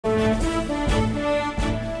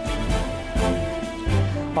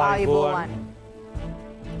ආයුබෝවන්.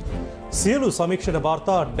 සියලු සමීක්ෂණ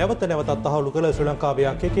වාර්තා නැවත නැවතත් තහවුරු කළ ශ්‍රී ලංකාවේ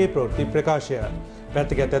අංකයේ ප්‍රවෘත්ති ප්‍රකාශය.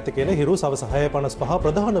 පැත්තකට ඇත්ත කියන හිරු සවස 6:55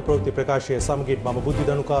 ප්‍රධාන ප්‍රවෘත්ති ප්‍රකාශය සමගින් මම බුද්ධි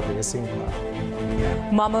දනුකාපේ සිංහ.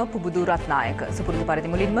 මම පුබුදු රත්නායක. සුපුරුදු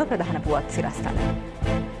පරිදි මුලින්ම ප්‍රධාන පුවත් සිරස්තල.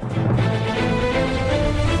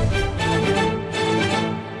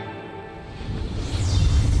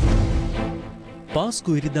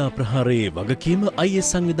 පාස්කු ඉරිදා ප්‍රහාරයේ වගකීම IS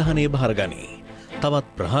සංවිධානයේ බාරගනී. තවත්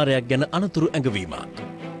ප්‍රහාරයක් ගැන අනතුරු ඇඟවීමක්.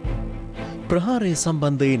 ප්‍රහාරය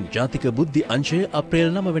සම්බන්ධයෙන් ජාතික බුද්ධි අංශය අප්‍රේල්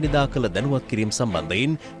 9 වෙනිදා කළ දැනුවත් කිරීම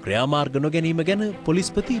සම්බන්ධයෙන් ක්‍රියාමාර්ග නොගැනීම ගැන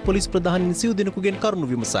පොලිස්පති පොලිස් ප්‍රධානීන් සිව් දෙනෙකුගෙන් කරුණු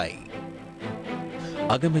විමසයි.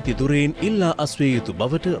 අගමැති දුරෙන් ඉල්ලා අස්විය යුතු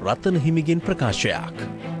බවට රතන හිමිගෙන් ප්‍රකාශයක්.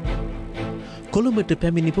 කොළඹට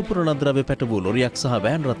පැමිණි පුපුරණ ද්‍රව්‍ය පැටවූ ලොරියක් සහ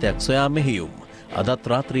වෑන් රථයක් සොයා මෙහෙයුම්. අදත්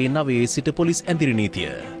රාත්‍රී 9 සිට පොලිස් ඇඳිරි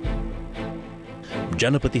නීතිය.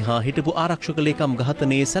 ජනපති හා හිටපු ආරක්ෂක ලේකම්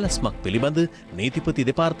ඝාතනයේ සැලැස්මක් පිළිබඳ නීතිපති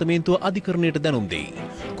දෙපාර්තමේන්තුව අධිකරණයට දැනුම් දෙයි.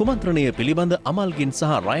 කුමන්ත්‍රණය පිළිබඳ අමල්ගෙන්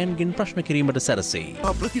සහ රයන්ගෙන් ප්‍රශ්න කිරීමට සැරසේ.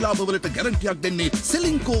 ප්‍රතිලාභවලට ගැරන්ටියක් දෙන්නේ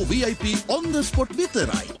Ceylinco VIP on the spot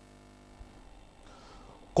විතරයි.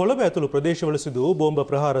 කොළඹ ඇතුළු ප්‍රදේශවල සිදු බෝම්බ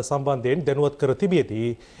ප්‍රහාර සම්බන්ධයෙන් දැනුවත් කර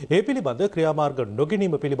තිබියදී ඒ පිළිබඳ ක්‍රියාමාර්ග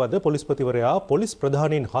නොගැනීම පිළිබඳ පොලිස්පතිවරයා පොලිස්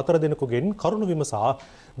ප්‍රධානීන් 4 දෙනෙකුගෙන් කරුණු විමසා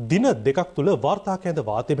දින 2ක් තුළ වාර්තා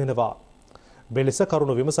කැඳවා තිබෙනවා. මෙලෙස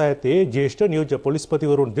කරුණු විමසා ඇත්තේ ජ්‍යෙෂ්ඨ නියෝජ්‍ය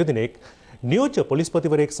පොලිස්පතිවරුන් දෙදෙනෙක්, නියෝජ්‍ය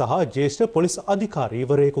පොලිස්පතිවරයෙක් සහ ජ්‍යෙෂ්ඨ පොලිස්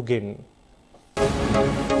අධිකාරීවරයෙකුගෙන්.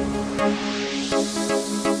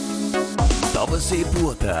 දවසේ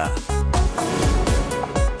පුවත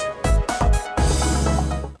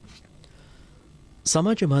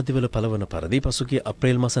සමාජ මාධ්‍යවල පළවන පරිදි පසුගිය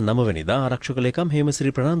අප්‍රේල් මාස 9 වෙනිදා ආරක්ෂක ලේකම්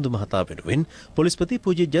හේමසිරි ප්‍රනාන්දු මහතා වෙනුවෙන් පොලිස්පති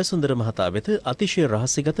පූජ්‍ය ජයසුන්දර මහතා වෙත අතිශය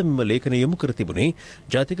රහස්‍යගත මෙම ලේඛනය යොමු කර තිබුණේ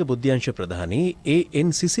ජාතික බුද්ධ්‍යංශ ප්‍රධානී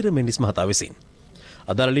AN සිසිර මෙන්ඩිස් මහතා විසින්.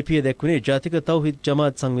 අදාළ ලිපිය දැක්වුණේ ජාතික තෞහිද්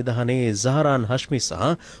ජමාත් සංවිධානයේ සහරාන් හෂ්මි සහ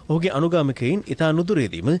ඔහුගේ අනුගාමිකයින් ඉතා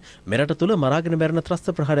නුදුරේදීම මෙරට තුළ මරාගෙන මැරෙන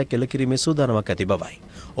ත්‍රස්ත ප්‍රහාරයක් එල්ල කිරීමේ සූදානමක් ඇති බවයි.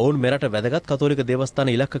 ඔවුන් මෙරට වැදගත් කතෝලික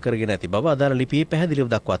දේවස්ථාන ඉලක්ක කරගෙන ඇති බව අදාළ ලිපියේ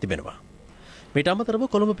පැහැදිලිව දක්වා තිබෙනවා. මීට අමතරව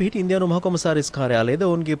කොළඹ පිහිටි ඉන්දියානු මහ කොමසාරිස් කාර්යාලයේද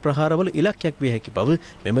ඔවුන්ගේ ප්‍රහාරවල ඉලක්කයක් විය හැකි බව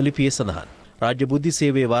මෙම ලිපියේ සඳහන්. රාජ්‍ය බුද්ධි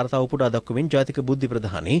සේවයේ වාර්තාව උපුටා දක්වමින් ජාතික බුද්ධි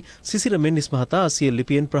ප්‍රධානී සිසිර මෙන්නිස් මහතා සිය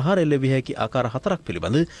ලිපියෙන් ප්‍රහාර එල්ල විය හැකි ආකාර 4ක්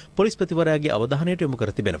පිළිබඳ පොලිස්පතිවරයාගේ අවධානයට යොමු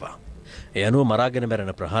කර තිබෙනවා. ඒ අනුව මරාගෙන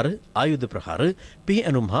මැරෙන ප්‍රහාර, ආයුධ ප්‍රහාර, පිහි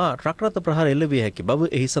ඇනුම් හා ට්‍රක් රථ ප්‍රහාර එල්ල විය හැකි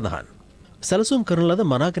බව එහි සඳහන්. සැලසුම් කරන ලද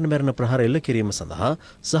මරාගෙන මැරෙන ප්‍රහාර එල්ල කිරීම සඳහා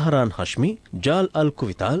සහරාන් හෂ්මි, ජාල් අල්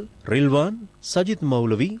කුවිතාල්, රිල්වාන්, සජිත්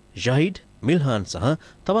මෞලවි, ජහීඩ්, මිල්හාන් සහ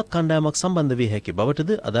තවත් කණ්ඩායමක් සම්බන්ධ වී හැකි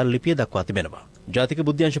බවටද අදාළ ලිපිය දක්වා තිබෙනවා. ජාතික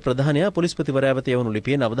බුද්ධ්‍යංශ ප්‍රධානයා පොලිස්පතිවරයා වෙත යවනු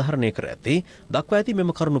ලිපියෙන් අවධාරණය කර ඇත්තේ දක්වා ඇති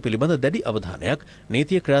මෙම කරුණු පිළිබඳ දැඩි අවධානයක්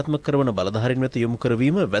නීතිය ක්‍රියාත්මක කරන බලධාරීන් වෙත යොමු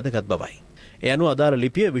කරවීම වැදගත් බවයි. ඒ අනුව අදාළ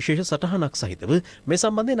ලිපිය විශේෂ සටහනක් සහිතව මේ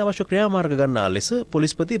සම්බන්ධයෙන් අවශ්‍ය ක්‍රියාමාර්ග ගන්නා ලෙස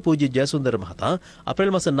පොලිස්පති පූජ්‍ය ජයසුන්දර මහතා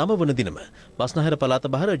අප්‍රේල් මාස 9 වන දිනම බස්නාහිර පළාත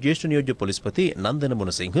බහර ජ්‍යෙෂ්ඨ නියෝජ්‍ය පොලිස්පති නන්දන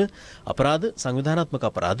මුණසිංහ, අපරාධ, සංවිධානාත්මක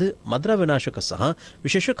අපරාධ, මද්‍රව්‍ය නාශක සහ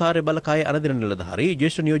විශේෂ කාර්ය බලකායේ අනදින නිලධාරී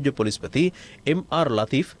ජ්‍යෙෂ්ඨ නියෝජ්‍ය පොලිස්පති MR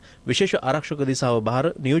ලතීෆ්, විශේෂ ආරක්ෂක දිසාව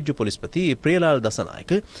බහර නියෝජ්‍ය පොලිස්පති ප්‍රියලාල්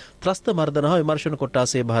දසනායක, ත්‍රස්ත මර්දන හා විමර්ශන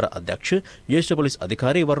කොට්ටාසේ බහර අධ්‍යක්ෂ ජ්‍යෙෂ්ඨ පොලිස්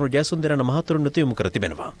අධිකාරී වරුණ ජයසුන්දර යන මහතුරුන් වෙත යොමු කර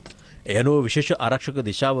තිබෙනවා. ඒ අනුව විශේෂ ආරක්ෂක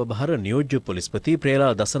දිශාව බහර නියෝජ්‍ය පොලිස්පති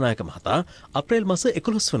ප්‍රේලාල් දසනායක මහතා අප්‍රේල් මාස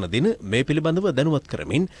 11 වන දින මේ පිළිබඳව දැනුවත්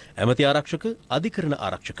කරමින් ඇමති ආරක්ෂක, අධිකරණ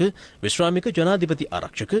ආරක්ෂක, විශ්‍රාමික ජනාධිපති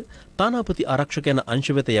ආරක්ෂක, තානාපති ආරක්ෂක යන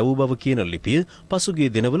අංශ වෙත යවූ බව කියන ලිපිය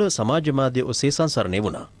පසුගිය දිනවල සමාජ මාධ්‍ය ඔස්සේ සංසරණය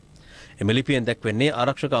වුණා. එම ලිපියෙන් දැක්වෙන්නේ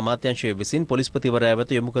ආරක්ෂක අමාත්‍යාංශය විසින් පොලිස්පතිවරයා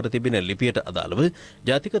වෙත යොමු කර තිබෙන ලිපියට අදාළව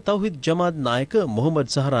ජාතික තෞහිද් ජමාත් නායක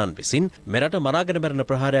මොහොමඩ් සහරාන් විසින් මෙරට මරාගෙන මැරෙන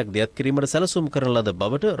ප්‍රහාරයක් දියත් කිරීමට සැලසුම් කරන ලද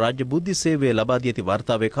බවට රාජ්‍ය බුද්ධි සේවයේ ලබා දී ඇති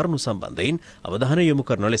වාර්තාවේ කරුණු සම්බන්ධයෙන් අවධානය යොමු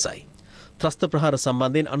කරන ලෙසයි. ත්‍රස්ත ප්‍රහාර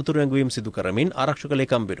සම්බන්ධයෙන් අනතුරු ඇඟවීම් සිදු කරමින් ආරක්ෂක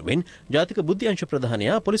ලේකම් වෙනුවෙන් ජාතික බුද්ධ්‍යංශ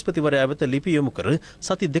ප්‍රධානයා පොලිස්පතිවරයා වෙත ලිපි යොමු කර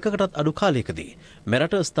සති 2කටත් අඩු කාලයකදී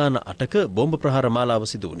මෙරට ස්ථාන 8ක බෝම්බ ප්‍රහාර මාලාව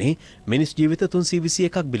සිදු වුණේ මිනිස් ජීවිත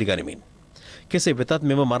 321ක් බිලිගනිමින්. කෙසේ වෙතත්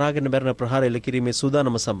මෙම මරාගෙන මැරෙන ප්‍රහාර එල්ල කිරීමේ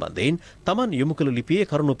සූදානම සම්බන්ධයෙන් Taman යොමු කළ ලිපියේ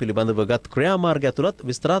කරුණු පිළිබඳව ගත් ක්‍රියාමාර්ග ඇතුළත්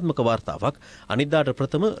විස්තරාත්මක වාර්තාවක් අනිද්දාට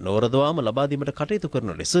ප්‍රථම නවරදවාම ලබා දීමට කටයුතු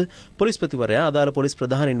කරන ලෙස පොලිස්පතිවරයා අදාළ පොලිස්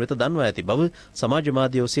ප්‍රධානීන් වෙත දන්වා ඇති බව සමාජ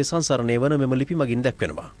මාධ්‍ය ඔස්සේ සංසරණය වන මෙම ලිපි මගින්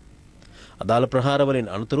දැක්වෙනවා. අදාළ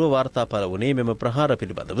ප්‍රහාරවලින් අනතුරුව වාර්තා පළ වුණේ මෙම ප්‍රහාර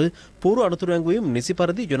පිළිබඳව පූර්ව අනතුරු ඇඟවීම් නිසි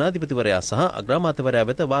පරිදි ජනාධිපතිවරයා සහ අග්‍රාමාත්‍යවරයා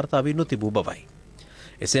වෙත වාර්තා වී නොතිබූ බවයි.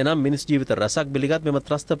 එසේනම් මිනිස් ජීවිත රසක් බිලිගත් මෙම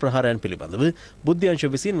ත්‍රස්ත ප්‍රහාරයන් පිළිබඳව බුද්ධ්‍යංශ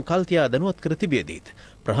විසින් කල්තියා දැනුවත් කර තිබියදීත්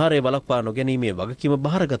ප්‍රහාරය වළක්වා නොගැනීමේ වගකීම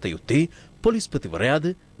බාරගත යුත්තේ පොලිස්පතිවරයාද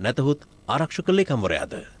නැතහොත් ආරක්ෂක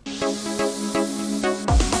ලේකම්වරයාද.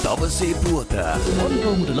 දවසේ පුවත.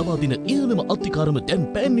 වන්රවුන්ට ලබා දින ඉහළම අධිකාරම දැන්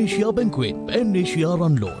පෑන්නේෂියා බැංකුවෙන්. පෑන්නේෂියා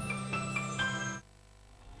රන් ලෝන්.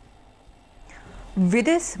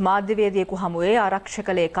 විදෙස් මාධ්‍යවේදියෙකු හමුවේ ආරක්ෂක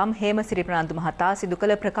ලේකම් හේමසිරි ප්‍රනාන්දු මහතා සිදු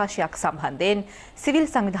කළ ප්‍රකාශයක් සම්බන්ධයෙන් සිවිල්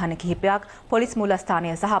සංවිධාන කිහිපයක් පොලිස්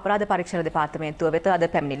මූලස්ථානය සහ අපරාධ පරීක්ෂණ දෙපාර්තමේන්තුව වෙත අද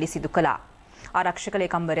පැමිණිලි සිදු කළා. ආරක්ෂක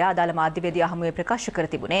ලේකම්වරයා අදාළ මාධ්‍යවේදියා හමුවේ ප්‍රකාශ කර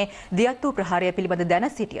තිබුණේ දියත් වූ ප්‍රහාරය පිළිබඳ දැන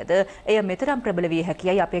සිටියද එය මෙතරම් ප්‍රබල විය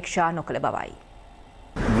හැකියයි අපේක්ෂා නොකළ බවයි.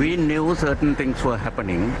 We knew certain things were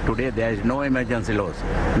happening. Today there is no emergency laws.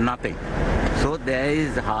 Nothing. So there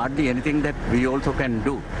is hardly anything that we also can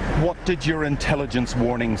do. What did your intelligence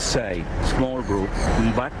warning say? Small group,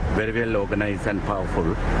 but very well organized and powerful,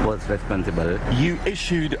 was responsible. You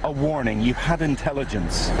issued a warning. You had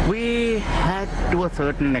intelligence. We had to a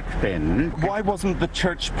certain extent. Why wasn't the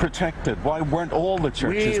church protected? Why weren't all the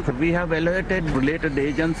churches protected? We have alerted related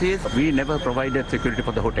agencies. We never provided security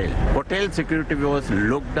for the hotel. Hotel security was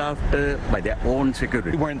looked after by their own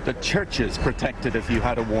security. Weren't the churches protected if you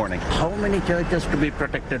had a warning? How many churches to be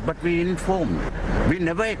protected? But we informed. We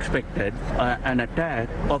never expected an attack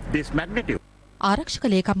of this magnitude. ආරක්ෂක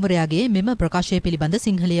ලේකම්වරයාගේ මෙම ප්‍රකාශය පිළිබඳ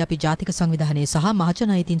සිංහලයේ අපි ජාතික සංවිධානය සහ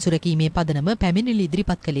මහජන අයිතීන් සුරැකීමේ පදනම පැමිණිලි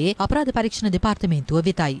ඉදිරිපත් කළේ අපරාධ පරීක්ෂණ දෙපාර්තමේන්තුව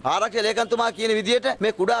වෙතයි. ආරක්ෂක ලේකම්තුමා කියන විදිහට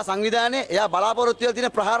මේ කුඩා සංවිධානයේ එයා බලාපොරොත්තු වෙලා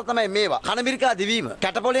තියෙන ප්‍රහාර තමයි මේවා. කණමිරිකා දිවීම,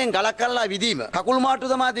 කැටපොලෙන් ගලක් කරලා විදීම, කකුල් මාට්ටු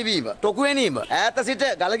තමා දිවීම, ටොකු වෙනීම, ඈත සිට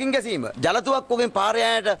ගලකින් ගැසීම, ජලතුවක්කුවෙන් පාර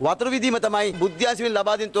යෑමට වතුර විදීම තමයි බුද්ධ්‍යාසිවින්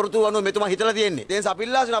ලබා දෙන තොරතුරු අනුව මෙතුමා හිතලා තියෙන්නේ. ඒ නිසා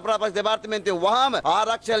අපිල්ලාසින අපරාධ පරීක්ෂණ දෙපාර්තමේන්තුවේ වහාම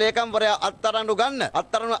ආරක්ෂක ලේකම්වරයා අත්අඩංගු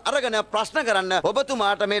අරගෙන ප්‍රශ්න කරන්න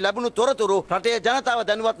ඔබතුමාට මේ ලැබුණු තොරතුරු රටේ ජනතාව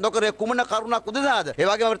දැනුවත් නොකර කුමන කරුණක් උදෙසාද? ඒ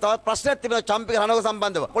වගේම අපිට තවත් ප්‍රශ්නයක් තිබෙනවා චම්පික රණවක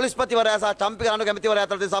සම්බන්ධව. පොලිස්පතිවරයා සහ චම්පික රණවක ඇමතිවරයා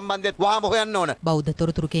අතර තියෙන සම්බන්ධයත් වහාම හොයන්න ඕන. බෞද්ධ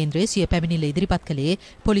තොරතුරු කේන්ද්‍රයේ සිය පැමිණිල්ල ඉදිරිපත් කළේ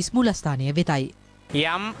පොලිස් මූලස්ථානය වෙතයි.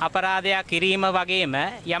 යම් අපරාධයක් කිරීම වගේම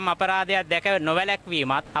යම් අපරාධයක් දැක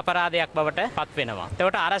නොවැළැක්වීමත් අපරාධයක් බවට පත් වෙනවා.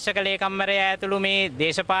 එතකොට ආරක්ෂක ලේකම්වරයා ඇතුළු මේ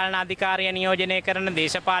දේශපාලන අධිකාරිය නියෝජනය කරන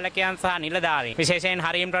දේශපාලකයන් සහ නිලධාරීන් විශේෂයෙන්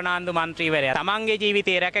හරීම් ප්‍රනාන්දු මන්ත්‍රීවරයා තමන්ගේ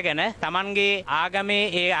ජීවිතය රැකගෙන තමන්ගේ ආගමේ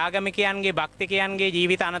ඒ ආගමිකයන්ගේ භක්තිකයන්ගේ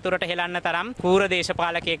ජීවිත අනතුරට හෙළන්න තරම් කූර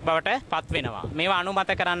දේශපාලකයෙක් බවට පත් වෙනවා. මේවා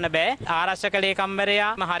අනුමත කරන්න බෑ. ආරක්ෂක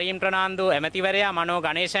ලේකම්වරයා හරීම් ප්‍රනාන්දු ඇමතිවරයා මනෝ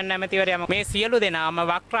ගණේශන් ඇමතිවරයා මේ සියලු දෙනාම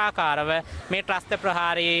වක්‍රාකාරව මේ ට්‍රස්ට්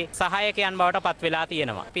ප්‍රහාරයේ සහායකයන් බවට පත් වෙලා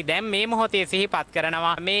තියෙනවා. අපි දැන් මේ මොහොතේ සිහිපත්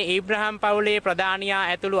කරනවා මේ ඊබ්‍රහම් පවුලේ ප්‍රධානියා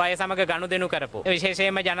ඇතුළු අය සමග ගනුදෙනු කරපු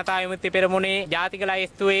විශේෂයෙන්ම ජනතා විමුක්ති පෙරමුණේ ජාතික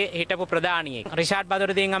ලයිස්තුවේ හිටපු ප්‍රධානියෙක් රිෂාඩ්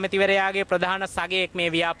බදුරුදීන් අමතිවරයාගේ ප්‍රධාන සගයෙක්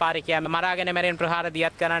මේ ව්‍යාපාරිකයා මරාගෙන මැරෙන ප්‍රහාර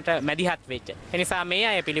දියත් කරන්නට මැදිහත් වෙච්ච. ඒ නිසා මේ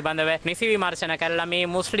අය පිළිබඳව නිසි විමර්ශන කළා මේ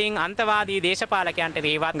මුස්ලිම් අන්තවාදී දේශපාලකයන්ට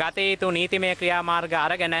දේවත් ගත යුතු නීතිමය ක්‍රියාමාර්ග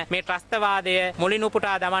අරගෙන මේ ත්‍රස්තවාදය මුලින්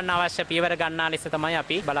උපුටා දමන්න අවශ්‍ය පියවර ගන්නා ලෙස තමයි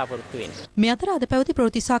අපි බලාපොරොත්තු වෙන්නේ. මේ අතර අද පැවති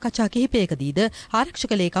ප්‍රවෘත්ති සාකච්ඡා කිහිපයකදීද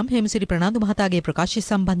ආරක්ෂක ලේකම් හේමසිරි ප්‍රනාන්දු මහතාගේ ප්‍රකාශය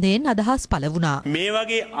සම්බන්ධයෙන් අදහස් පළ වුණා. මේ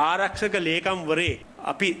වගේ ආරක්ෂක ලේකම්වරේ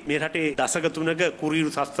අපි මේ රටේ දශක 3ක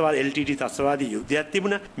කුරීරු ත්‍රස්තවාද LTT ත්‍රස්තවාදී යුද්ධයක්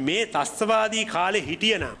තිබුණා. මේ ත්‍රස්තවාදී කාලේ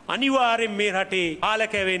හිටියනම් අනිවාර්යෙන් මේ රටේ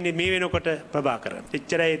පාලකය වෙන්නේ මේ වෙනකොට ප්‍රභාකරන්.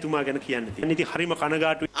 එච්චරයි එතුමා ගැන කියන්න තියෙන්නේ. ඉතින් හරිම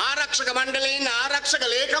කනගාටුයි. ආරක්ෂක මණ්ඩලයේ ඉන්න ආරක්ෂක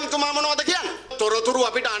ලේකම්තුමා මොනවද කියන්නේ? තොරතුරු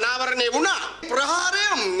අපිට අනාවරණය වුණා. ප්‍රහාරය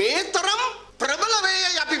මේ තරම් ප්‍රබල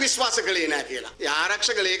වේයයි අපි විශ්වාස කළේ නැහැ කියලා. ඒ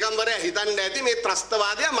ආරක්ෂක ලේකම්වරයා හිතන්නේ ඇති මේ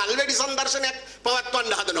ත්‍රස්තවාදය මල්වැඩි සංදර්ශනයක්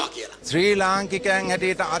පවත්වන්න හදනවා කියලා. ශ්‍රී ලාංකිකයන්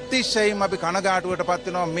හැටියට අතිශයින්ම අපි කනගාටුවට පත්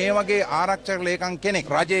වෙනවා මේ වගේ ආරක්ෂක ලේකම්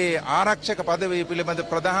කෙනෙක් රජයේ ආරක්ෂක පදවිය පිළිබඳ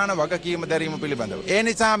ප්‍රධාන වගකීම දැරීම පිළිබඳව. ඒ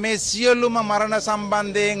නිසා මේ සියලුම මරණ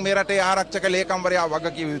සම්බන්ධයෙන් මේ රටේ ආරක්ෂක ලේකම්වරයා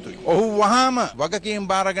වගකිව යුතුයි. ඔහු වහාම වගකීම්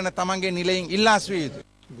බාරගෙන තමන්ගේ නිලයෙන් ඉල්ලාස්විය යුතුයි.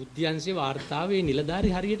 බුද්ධ්‍යංශයේ වාර්තාවේ නිලධාරි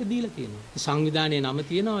හරියට දීලා තියෙනවා. සංවිධානයේ නම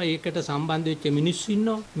තියෙනවා. ඒකට සම්බන්ධ වෙච්ච මිනිස්සු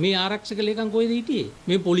ඉන්නවා. මේ ආරක්ෂක ලේකම් කොහෙද හිටියේ?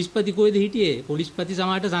 මේ පොලිස්පති කොහෙද හිටියේ? පොලිස්පති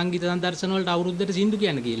සමාජයට සංගීත සංදර්ශන වලට අවුරුද්දට සින්දු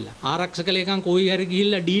කියන්න ගිහිල්ලා. ආරක්ෂක ලේකම් කොයි හරි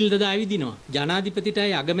ගිහිල්ලා ඩීල් දදා ඇවිදිනවා.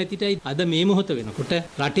 ජනාධිපතිටයි අගමැතිටයි අද මේ මොහොත වෙනකොට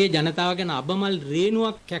රටේ ජනතාව ගැන අබමල්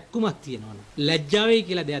රේණුවක් කැක්කුමක් තියෙනවනේ. ලැජ්ජාවයි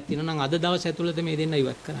කියලා දෙයක් තියෙනවා නම් අද දවස් ඇතුළත මේ දෙන්න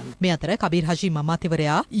ඉවත් කරන්න. මේ අතර කබීර් හෂීම්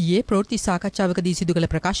අමාත්‍යවරයා ඊයේ ප්‍රවෘත්ති සාකච්ඡාවකදී සිදු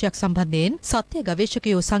කළ ප්‍රකාශයක් සම්බන්ධයෙන් සත්‍ය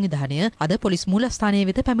ගවේෂකයෝ සංවිධානය අද පොලිස් මූලස්ථානයේ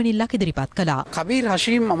වෙත පැමිණිල්ලක් ඉදිරිපත් කළා. කබීර්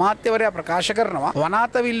හෂීම් අමාත්‍යවරයා ප්‍රකාශ කරනවා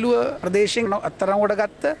වනාතවිල්ලුව ප්‍රදේශයෙන් අත්අඩංගුවට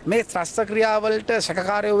ගත්ත මේ ත්‍රස්ත ක්‍රියාවලට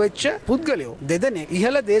සැකකාරයෝ වෙච්ච පුද්ගලයෝ දෙදෙනෙක්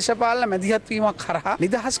ඉහළ දේශපාලන මැදිහත් වීමක් කරා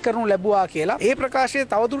නිදහස් කරනු ලැබුවා කියලා. ඒ ප්‍රකාශය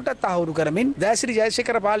තවදුරටත් අහුරු කරමින් දෑසිරි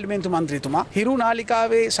ජයසේකර පාර්ලිමේන්තු මන්ත්‍රීතුමා හිරු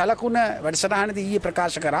නාලිකාවේ සලකුණ වැඩසටහනදී ඊයේ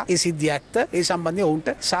ප්‍රකාශ කරා ඒ සිද්ධිය ඇත්ත ඒ සම්බන්ධයෙන්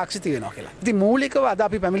ඔවුන්ට සාක්ෂි තියෙනවා කියලා. ඉතින් මූලිකව අද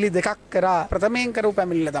අපි පැමිණිලි දෙකක් කරා. ප්‍රථමයෙන් කරපු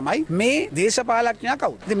පැමිණිල්ල තමයි මේ දේශපාලඥයා කවුද?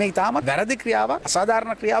 කවුද? ඉතින් මේක තාමත් වැරදි ක්‍රියාවක්,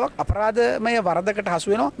 අසාධාරණ ක්‍රියාවක්, අපරාධමය වරදකට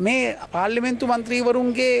හසු වෙනවා. මේ පාර්ලිමේන්තු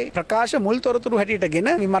මන්ත්‍රීවරුන්ගේ ප්‍රකාශ මුල් තොරතුරු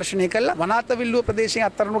හැටියටගෙන විමර්ශනය කළා වනාත විල්ලුව ප්‍රදේශයෙන්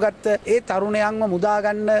අත්අඩංගු ගත්ත ඒ තරුණයන්ව මුදා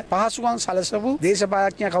ගන්න පහසුකම් සැලසපු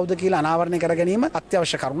දේශපාලඥයා කවුද කියලා අනාවරණය කර ගැනීම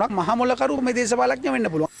අත්‍යවශ්‍ය කරුණක්. මහමොලකරු මේ දේශපාලඥයා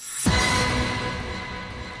වෙන්න පුළුවන්.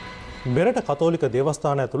 මෙරට කතෝලික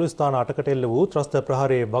දේවස්ථාන ඇතුළු ස්ථාන 8කට එල්ල වූ ත්‍රස්ත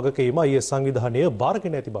ප්‍රහාරයේ වගකීම IS සංවිධානය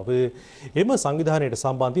බාරගෙන ඇති බව එම සංවිධානයට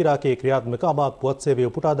සම්බන්ධ ඉරාකයේ ක්‍රියාත්මක අමාක් පුවත් සේවය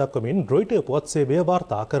උපුටා දක්වමින් රොයිටර් පුවත් සේවය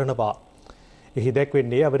වාර්තා කරනවා. එහි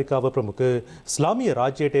දැක්වෙන්නේ ඇමරිකාව ප්‍රමුඛ ඉස්ලාමීය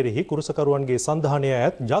රාජ්‍යයට එරෙහි කුරුසකරුවන්ගේ සන්ධානය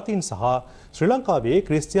ඇත් ජාතීන් සහ ශ්‍රී ලංකාවේ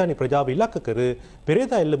ක්‍රිස්තියානි ප්‍රජාව ඉලක්ක කර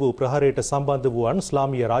පෙරේදා එල්ල වූ ප්‍රහාරයට සම්බන්ධ වූවන්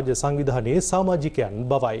ඉස්ලාමීය රාජ්‍ය සංවිධානයේ සමාජිකයන්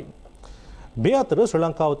බවයි. මේ අතර ශ්‍රී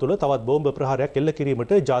ලංකාව තුළ තවත් බෝම්බ ප්‍රහාරයක් එල්ල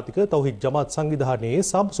කිරීමට ජාතික තෞහිද් ජමාත් සංවිධානයේ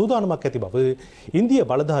සූදානමක් ඇති බව ඉන්දිය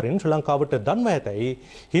බලධාරීන් ශ්‍රී ලංකාවට දන්වා ඇතැයි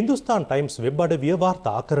හින්දුස්තාන් ටයිම්ස් වෙබ් අඩවිය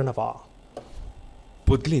වාර්තා කරනවා.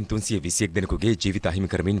 පුද්ගලයන් 321 දෙනෙකුගේ ජීවිත අහිමි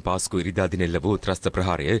කරමින් පාස්කු ඉරිදා දින එල්ල වූ ත්‍රස්ත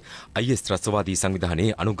ප්‍රහාරය IS ත්‍රස්තවාදී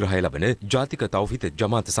සංවිධානයේ අනුග්‍රහය ලබන ජාතික තෞහිද්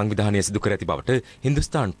ජමාත් සංවිධානය සිදු කර ඇති බවට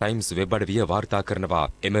හින්දුස්තාන් ටයිම්ස් වෙබ් අඩවිය වාර්තා කරනවා.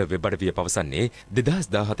 එම වෙබ් අඩවිය පවසන්නේ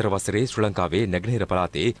 2014 වසරේ ශ්‍රී ලංකාවේ නැගෙනහිර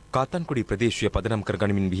පළාතේ කාතන්කුඩි ප්‍රදේශය පදනම්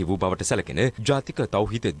කරගනිමින් බිහි වූ බවට සැලකෙන ජාතික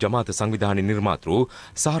තෞහිද් ජමාත් සංවිධානයේ නිර්මාතෘ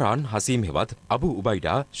සහරාන් හසීම් හෙවත් අබු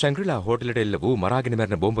උබයිඩා ශැංග්‍රීලා හෝටලයට එල්ල වූ මරාගෙන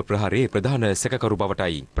මැරෙන බෝම්බ ප්‍රහාරයේ ප්‍රධාන සැකකරු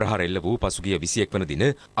බවටයි. ප්‍රහාර එල්ල වූ පසුගිය 21 වන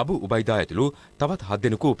දින අබු උබයිදා ඇතුළු තවත් 7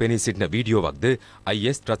 දෙනෙකු පෙනී සිටින වීඩියෝවක්ද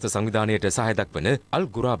IS ත්‍රස්ත සංවිධානයට සහාය දක්වන අල්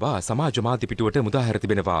ගුරාබා සමාජ මාධ්‍ය පිටුවට මුදා හැර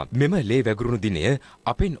තිබෙනවා. මෙම ලේ වැගුරුණු දිනය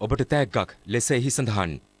අපෙන් ඔබට තෑග්ගක් ලෙස එහි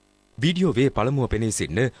සඳහන්. වීඩියෝවේ පළමුව පෙනී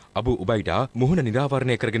සිටින අබු උබයිඩා මුහුණ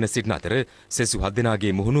නිරාවරණය කරගෙන සිටින අතර සෙසු 7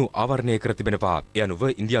 දෙනාගේ මුහුණු ආවරණය කර තිබෙනවා. ඒ අනුව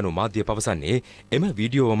ඉන්දියානු මාධ්‍ය පවසන්නේ එම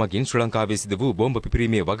වීඩියෝව මගින් ශ්‍රී ලංකාවේ සිදු වූ බෝම්බ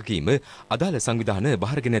පිපිරීමේ වගකීම අදාළ සංවිධාන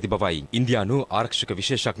බාරගෙන ඇති බවයි. ඉන්දියානු ආරක්ෂක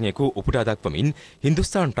විශේෂඥයෙකු උපුටා දක්වමින්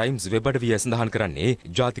හින්දුස්තාන් ටයිම්ස් වෙබ් අඩවිය සඳහන් කරන්නේ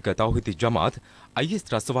ජාතික තෞහිද් ජමාත් IS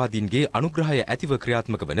ත්‍රස්තවාදීන්ගේ අනුග්‍රහය ඇතිව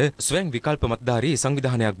ක්‍රියාත්මක වන ස්වයං විකල්ප මතධාරී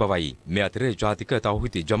සංවිධානයක් බවයි. මේ අතර ජාතික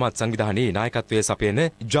තෞහිද් ජමාත් සංවිධානයේ නායකත්වයේ සපයන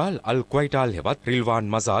ජාල් අල් ක්වයිටාල් හෙවත් රිල්වාන්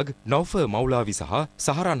මසාග් නෞෆ මෞලාවි සහ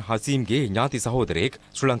සහරාන් හසීම්ගේ ඥාති සහෝදරයෙක්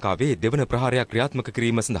ශ්‍රී ලංකාවේ දෙවන ප්‍රහාරයක් ක්‍රියාත්මක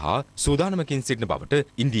කිරීම සඳහා සූදානමකින් සිටින බවට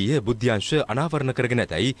ඉන්දීය බුද්ධ්‍යංශ අනාවරණ කරගෙන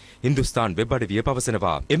ඇතැයි හින්දුස්තාන් වෙබ් අඩවිය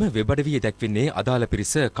පවසනවා. එම වෙබ් අඩවිය දැක්වෙන්නේ අදාළ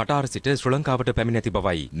පිරිස කටාර සිට ශ්‍රී ලංකාවට පැමිණ ඇති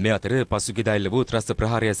බවයි. මේ අතර පසුගියදා එල්ල වූ ත්‍රස්ත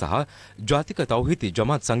ප්‍රහාරය සහ ජාතික තෞහිද්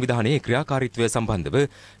ජමාත් සංවිධානයේ ක්‍රියාකාරීත්වය සම්බන්ධව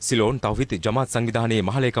සිලෝන් තෞහිද් ජමාත් සංවිධානයේ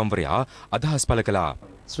මහලේකම්වරයා අදහස් පළ කළා.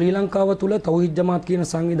 ශ්‍රී ලංකාව තුළ තෞහිද් ජමාත් කියන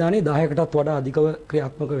සංවිධානයේ 10කටත් වඩා අධිකව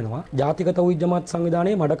ක්‍රියාත්මක වෙනවා. ජාතික තෞහිද් ජමාත්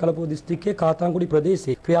සංවිධානයේ මඩකලපුව දිස්ත්‍රික්කයේ කාතාන්කුඩි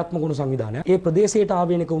ප්‍රදේශයේ ක්‍රියාත්මක වුණු සංවිධානයක්. ඒ ප්‍රදේශයට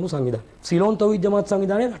ආවේනික වුණු සංවිධානය. සිලෝන් තෞහිද් ජමාත්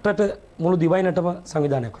සංවිධානයේ රටට මුළු දිවයිනටම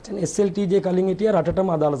සංවිධානයක් වශයෙන් SLTJ කලින් හිටිය රටටම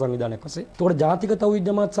අදාළ සංවිධානයක් වශයෙන්. ඒතකොට ජාතික තෞහිද්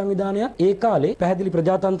ජමාත් සංවිධානය ඒ කාලේ පැහැදිලි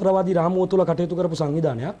ප්‍රජාතන්ත්‍රවාදී රාමුව තුළ කටයුතු කරපු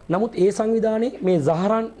සංවිධානයක්. නමුත් ඒ සංවිධානයේ මේ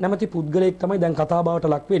සහරාන් නැමැති පුද්ගලයෙක් තමයි දැන් කතාබවට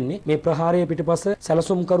ලක් වෙන්නේ. මේ ප්‍රහාරයේ පිටිපස්ස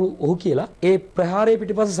සැලසුම්කරු ඔහු කියලා. ඒ ප්‍රහාරයේ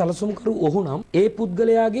පිටිපස්ස සැලසුම්කරු ඔහු නම් ඒ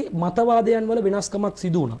පුද්ගලයාගේ මතවාදයන් වල වෙනස්කමක්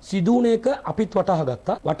සිදු වුණා. සිදු වුණ එක අපිත් වටහා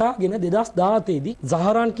ගත්තා. වටහාගෙන 2017 දී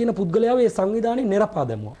සහරාන් කියන පුද්ගලයාව ඒ සංවිධානයේ නිරපා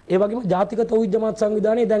දැම්මා. ඒ වගේම ජාතික තෞහිද් ජමාත්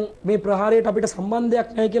සංවිධානයේ දැන් මේ ප්‍රහාරයට අපිට සම්බන්ධයක්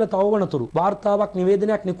නැහැ කියලා තවවනතුරු වාර්තාවක්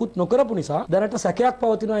නිවේදනයක් නිකුත් නොකරපු නිසා දැනට සැකයක්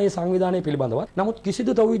පවතිනවා මේ සංවිධානය පිළිබඳව. නමුත්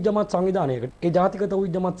කිසිදු තෞහිද් ජමාත් සංවිධානයකට ඒ ජාතික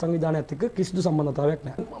තෞහිද් ජමාත් සංවිධානයත් එක්ක කිසිදු සම්බන්ධතාවයක්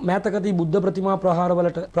නැහැ. මෑතකදී බුද්ධ ප්‍රතිමා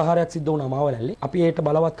ප්‍රහාරවලට ප්‍රහාරයක් සිද්ධ වුණා මාවලැල්ලේ. අපි ඒට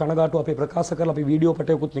බලවත් කනගාටු අපේ ප්‍රකාශ කරලා අපි වීඩියෝ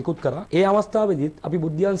පටයකුත් නිකුත් කරා. ඒ අවස්ථාවේදීත් අපි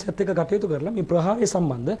බුද්ධ්‍යංශයත් එක්ක කටයුතු කරලා මේ ප්‍රහාරය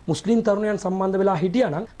සම්බන්ධ මුස්ලිම් තරුණයන් සම්බන්ධ වෙලා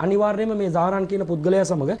හිටියා නම් අනිවාර්යයෙන්ම මේ සහරාන් කියන පුද්ගලයා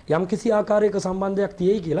සමග යම්කිසි ආකාරයක සම්බන්ධයක්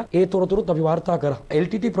තියෙයි කියලා ඒ තොරතුරුත් අපි වාර්තා කරා.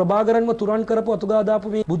 LTT ප්‍රභාකරන්ව තුරන් කරපු අතුගා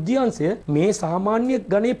දාපු මේ බුද්ධ්‍යංශය මේ සාමාන්‍ය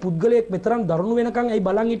ගණේ පුද්ගලයෙක් මෙතරම් දරුණු වෙනකන් ඇයි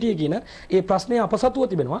බලන් හිටියේ කියන ඒ ප්‍රශ්නේ අපසතුව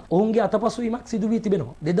තිබෙනවා. ඔවුන්ගේ අතපසුවීමක් සිදු වී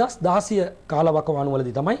තිබෙනවා. 2016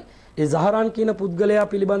 කාලවකවානුවලදී තමයි ඒ සහරාන් කියන පුද්ගලයා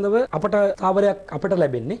පිළිබඳව අපට තාවරයක් අපට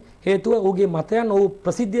ලැබෙන්නේ. හේතුව ඔහුගේ මතයන් ඔහු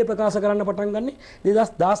ප්‍රසිද්ධිය ප්‍රකාශ කරන්න පටන් ගන්නේ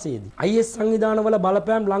 2016 දී. IS සංවිධානවල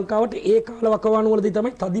බලපෑම් ලංකාවට ඒ කාලවකවානුවලදී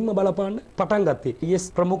තමයි තදින්ම බලපාන්න පටන් ගත්තේ. IS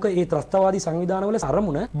ප්‍රමුඛ ඒ ත්‍රස්තවාදී සංවිධානවල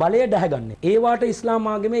අරමුණ බලය දැහැගන්නේ. ඒවාට ඉස්ලාම්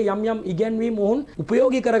ආගමේ යම් යම් ඉගැන්වීම් ඔවුන්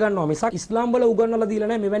උපයෝගී කරගන්නවා මිසක් ඉස්ලාම් වල උගන්වලා දීලා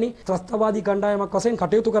නැහැ මෙවැනි ත්‍රස්තවාදී කණ්ඩායමක් වශයෙන්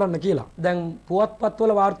කටයුතු කරන්න කියලා. දැන්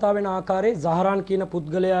පුවත්පත්වල වාර්තා වෙන ආකාරයේ සහරාන් කියන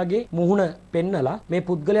පුද්ගලයාගේ මුහුණ පෙන්නලා මේ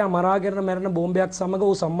පුද්ගලයා මරාගෙන මැරෙන බෝම්බයක් සමග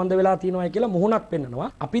ඌ සම්බන්ධ වෙලා තියෙනවා කියලා මුහුණක් පෙන්නනවා.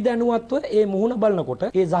 අපි දැනුවත්ව ඒ මුහුණ බලනකොට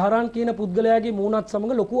ඒ සහරාන් කියන පුද්ගලයාගේ මුහුණත්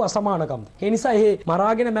සමග ලොකු අසමානකම්. ඒ නිසා මේ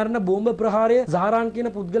මරාගෙන මැරෙන බෝම්බ ප්‍රහාරය සහරාන් කියන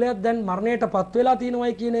පුද්ගලයාත් දැන් මරණයටපත් වෙලා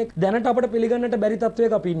තියෙනවායි කියන එක දැනට අපිට පිළිගන්නට බැරි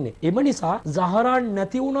තත්වයක අපි ඉන්නේ. එම නිසා සහරාන්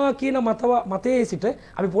නැති වුණා කියන මතයේ සිට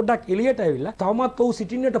අපි පොඩ්ඩක් එළියට ඇවිල්ලා තවමත් ඔහු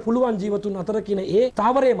සිටින්නට පුළුවන් ජීවතුන් අතර කියන ඒ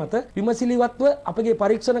තාවරයේ මත විමසිලිවත්ව අපගේ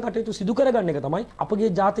පරීක්ෂණ කටයුතු සිදු කරගන්න එක තමයි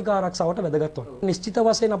අපගේ ජාතික ආරක්ෂාවට වැදගත් වන්නේ. නිශ්චිත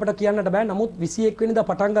වශයෙන් අපිට කියන්නට බෑ. නමුත් 21 වෙනිදා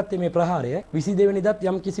පටන් ගත්තේ මේ ප්‍රහාරය 22 වෙනිදාත්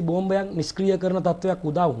යම් කිසි බෝම්බයක් නිෂ්ක්‍රීය කරන තත්වයක්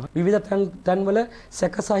උදා වුණා. විවිධ තැන්වල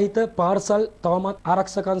සැකසහිත පාර්සල් තවමත්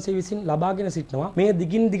ආරක්ෂක අංශය විසින් ලබාගෙන සිටිනවා. මේ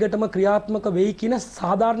දිගින් දිගටම ක්‍රියාත්මක වෙයි කියන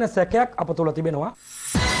සාධාරණ සැකයක් අප තුළ තිබෙනවා.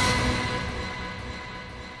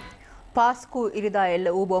 පාස්කු ඉරිදා එල්ල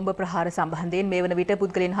වූ බෝම්බ ප්‍රහාර සම්බන්ධයෙන් මේ වන විට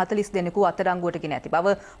පුද්ගලයන් 40 දෙනෙකු අත්අඩංගුවට ගෙන ඇති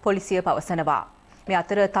බව පොලිසිය පවසනවා. මේ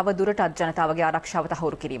අතර තව දුරටත් ජනතාවගේ ආරක්ෂාව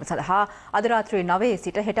තහවුරු කිරීම සඳහා අද රාත්‍රියේ 9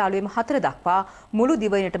 සිට හෙට අලුයම 4 දක්වා මුළු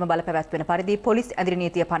දිවයිනටම බලපැවැත්වෙන පරිදි පොලිස් ඇඳිරි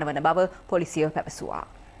නීතිය පනවන බව පොලිසිය පැවසුවා.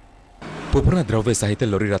 පුපුරණ ද්‍රව්‍ය සහිත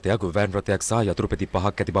ලොරි රථයක් වෑන් රථයක් සහ යතුරු පෙති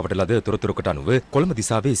 5ක් ඇති බවට ලද තොරතුරකට අනුව කොළඹ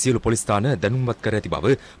දිසාවේ සියලු පොලිස් ස්ථාන දැනුම්වත් කර ඇති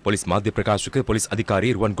බව පොලිස් මාධ්‍ය ප්‍රකාශක පොලිස්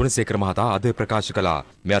අධිකාරී රුවන් ගුණසේකර මහතා අද ප්‍රකාශ කළා.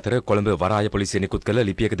 මේ අතර කොළඹ වරාය පොලිසිය නිකුත් කළ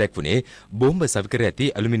ලිපියක දැක්වුණේ බෝම්බ සවිකර ඇති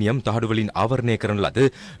ඇලුමිනියම් තහඩු වලින් ආවරණය කරන ලද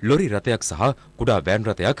ලොරි රථයක් සහ කුඩා වෑන්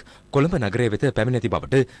රථයක් කොළඹ නගරය වෙත පැමිණ ඇති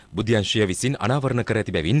බවට බුද්ධ්‍යංශය විසින් අනාවරණ කර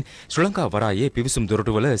ඇති බැවින් ශ්‍රී ලංකා වරායේ පිවිසුම්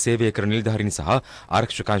දොරටුවල සේවය කරන නිලධාරීන් සහ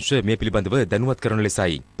ආරක්ෂක අංශ මේ පිළිබඳව දැනුවත් කරන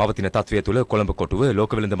ලෙසයි. පවතින තත්ත්වය තුළ කොළඹ කොටුව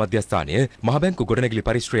ලෝක වෙළඳ මධ්‍යස්ථානය මහ බැංකු ගොඩනැගිලි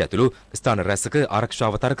පරිශ්‍රය ඇතුළු ස්ථාන රැසක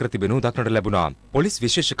ආරක්ෂාව තර කර තිබෙනු දක්නට ලැබුණා. පොලිස්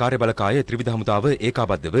විශේෂ කාර්යබලකාය ත්‍රිවිධ හමුදාව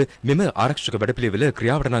ඒකාබද්ධව මෙම ආරක්ෂක වැඩපිළිවෙල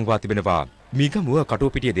ක්‍රියාවට නංවා තිබෙනවා. මීගමුව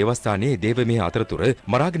කටුවපිටිය දේවස්ථානයේ දේවමෙහ අතරතුර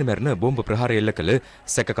මරාගෙන මැරෙන බෝම්බ ප්‍රහාරය එල්ල කළ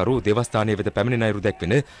සැකකරු දේවස්ථානයේ වෙත පැමිණෙන අයුරු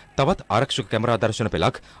දැක්වෙන තවත් ආරක්ෂක කැමරා දර්ශන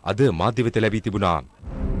පෙළක් අද මාධ්‍ය වෙත ලැබී තිබුණා.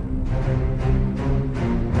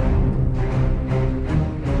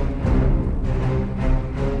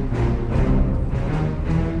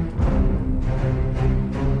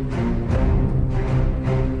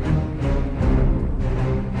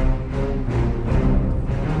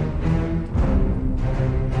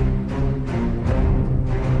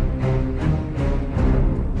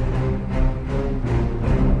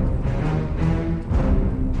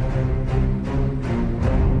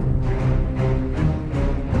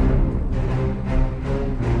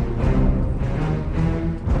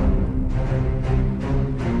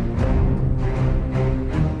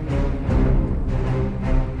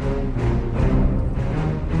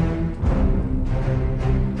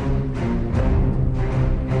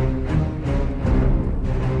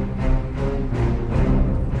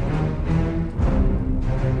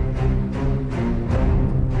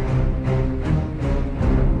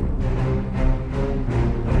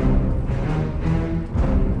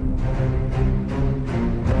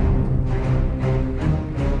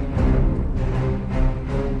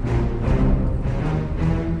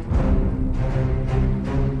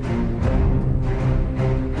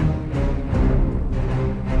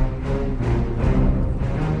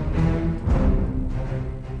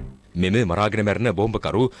 මෙම මරාගෙන මැරෙන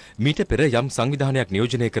බෝම්බකරු මීට පෙර යම් සංවිධානයක්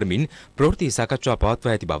නියෝජනය කරමින් ප්‍රවෘත්ති සාකච්ඡා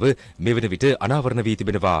පවත්වා ඇති බව මේ වන විට අනාවරණ වී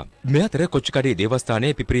තිබෙනවා. මේ අතර කොච්චිකඩේ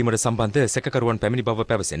දේවස්ථානයේ පිපිරීමට සම්බන්ධ සැකකරුවන් පැමිණි බව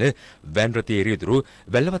පැවසෙන වෑන් රථයේ එරියුදුරු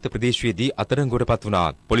වැල්ලවත්ත ප්‍රදේශයේදී අත්අඩංගුවට පත් වුණා.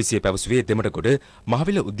 පොලිසිය පැවසුවේ දෙමඩගොඩ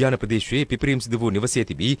මහවිල උද්‍යාන ප්‍රදේශයේ පිපිරීම් සිදු වූ නිවසේ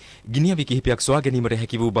තිබී ගිනිඅවි කිහිපයක් සොයා ගැනීමට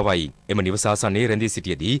හැකි වූ බවයි. එම නිවස ආසන්නයේ රැඳී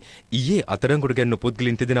සිටියදී ඊයේ අත්අඩංගුවට ගැනුණු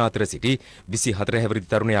පුද්ගලයන් දෙදෙනා අතර සිටි 24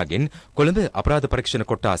 හැවිරිදි තරුණයාගෙන් කොළඹ අපරාධ පරීක්ෂණ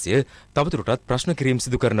කොට්ටාසය තවදුරටත් ප්‍රශ්න කිරීම්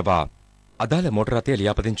සිදු කරනවා. අදාළ මෝටර රථය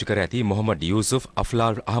ලියාපදිංචි කර ඇති මොහොමඩ් යූසුෆ්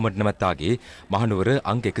අෆ්ලාර් අහමඩ් නමැත්තාගේ මහනුවර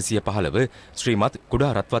අංක 115 ශ්‍රීමත් කුඩා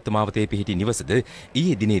රත්වත්ත මාවතේ පිහිටි නිවසද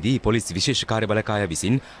ඊයේ දිනේදී පොලිස් විශේෂ කාර්යබලකාය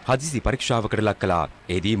විසින් හදිසි පරීක්ෂාවකට ලක් කළා.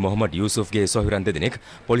 එෙහිදී මොහොමඩ් යූසුෆ්ගේ සොහොයුරන් දෙදෙනෙක්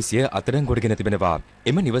පොලිසිය අත්අඩංගුවට ගෙන තිබෙනවා.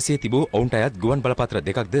 එම නිවසේ තිබූ ඔවුන්ට අයත් ගුවන් බලපත්‍ර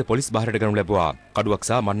දෙකක්ද පොලිස් බාරයට ගනු ලැබුවා. කඩුවක්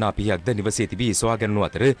සහ මන්නා පිහියක්ද නිවසේ තිබී සොයා ගැනුණු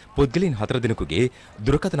අතර පුද්ගලයන් 4 දෙනෙකුගේ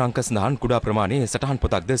දුරකථන අංක සඳහන් කුඩා ප්‍රමාණයේ සටහන්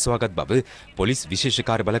පොතක්ද සොයාගත් බව පොලිස් විශේෂ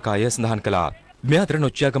කාර්යබලකාය සඳහන් කළා. මේ අතර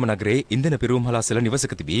නොච්චියාගම නගරයේ ඉන්ධන පිරුම් හලාසල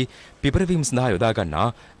නිවසක තිබී පිපිරවීම් සඳහා යොදා ගන්නා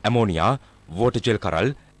ඇමෝනියා, වෝටර් ජෙල් කරල්,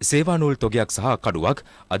 සේවානූල් තොගයක් සහ කඩුවක්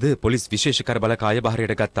අද පොලිස් විශේෂ කාර්යබලකාය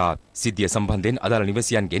බාරයට ගත්තා. සිද්ධිය සම්බන්ධයෙන් අදාළ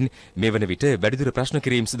නිවසියන්ගෙන් මේ වන විට වැඩිදුර ප්‍රශ්න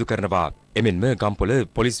කිරීම් සිදු කරනවා. එමෙන්ම ගම්පොළ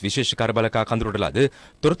පොලිස් විශේෂ කාර්යබලකා කඳවුරට ලද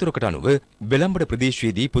තොරතුරකට අනුව වෙළඹඩ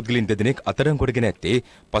ප්‍රදේශයේදී පුද්ගලයන් දෙදෙනෙක් අත්අඩංගුවට ගෙන ඇත්තේ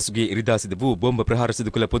පසුගිය ඉරිදා සිදු වූ බෝම්බ ප්‍රහාර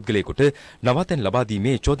සිදු කළ පුද්ගලයෙකුට නවාතැන් ලබා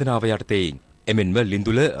දීමේ චෝදනාව යටතේ. එමෙන්ම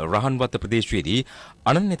ලිඳුල රහන්වත්ත ප්‍රදේශයේදී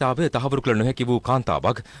අනන්‍යතාව තහවුරු කළ නොහැකි වූ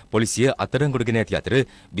කාන්තාවක් පොලිසිය අත්අඩංගුවටගෙන ඇති අතර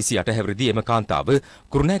 28 හැවිරිදි එම කාන්තාව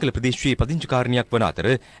කුරුණෑගල ප්‍රදේශයේ පදිංචිකාරිනියක් වන අතර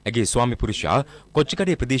ඇගේ ස්වාමි පුරුෂයා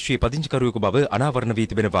කොච්චිකඩේ ප්‍රදේශයේ පදිංචිකරුවෙකු බව අනාවරණ වී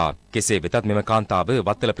තිබෙනවා. කෙසේ වෙතත් මෙම කාන්තාව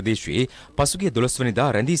වත්තල ප්‍රදේශයේ පසුගිය 12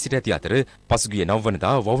 වෙනිදා රැඳී සිට ඇති අතර පසුගිය 9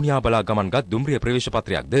 වෙනිදා වවුනියා බලා ගමන්ගත් දුම්රිය ප්‍රවේශ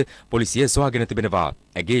පත්‍රයක්ද පොලිසිය සොයාගෙන තිබෙනවා.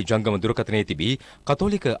 ඇගේ ජංගම දුරකථනයේ තිබී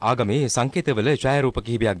කතෝලික ආගමේ සංකේතවල ඡායාරූප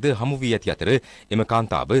කිහිපයක්ද හමු වී ඇති අතර එම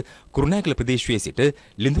කාන්තාව කුරුණෑගල ප්‍රදේශයේ සිට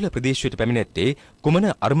ලිඳුල ප්‍රදේශයට පැමිණෙත්තේ කුමන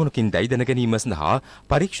අරමුණකින්දයි දැන ගැනීම සඳහා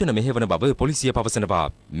පරීක්ෂණ මෙහෙවන බව පොලිසිය පවසනවා.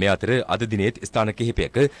 මේ අතර අද දිනේත් ස්ථාන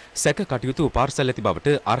කිහිපයක සැක කටයුතු පාර්සල් ඇති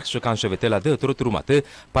බවට ආරක්ෂකාංශ වෙත ලද තොරතුරු මත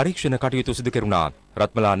පරීක්ෂණ කටයුතු සිදු කෙරුණා.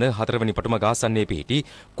 රත්මලාන 4 වෙනි පටුමග ආසන්නයේ පිහිටි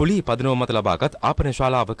කුලී පදනම මත ලබාගත් ආපන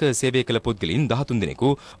ශාලාවක සේවය කළ පුද්ගලයන් 13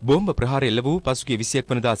 දෙනෙකු බෝම්බ ප්‍රහාරය එල්ල වූ පසුගිය 21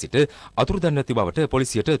 වෙනිදා සිට අතුරුදන් ඇති බවට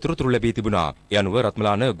පොලිසියට තොරතුරු ලැබී තිබුණා. ඒ අනුව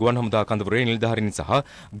රත්මලාන ගුවන් හමුදා කඳවුරේ නිලධාරීන් සහ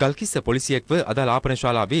ගල්කිස්ස පොලිසියෙක්ව අදාළ ආපන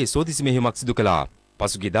ශාලාවේ සෝදිසි මෙහෙයුමක් සිදු කළා.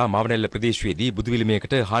 පසුගියදා මාවනැල්ල ප්‍රදේශයේදී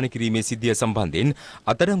බුදුවිලිමයකට හානි කිරීමේ සිද්ධිය සම්බන්ධයෙන්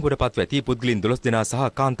අත්අඩංගුවට පත්ව ඇති පුද්ගලයන් 12 දෙනා සහ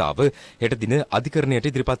කාන්තාව හෙට දින අධිකරණයට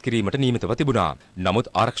ඉදිරිපත් කිරීමට නියමිතව තිබුණා.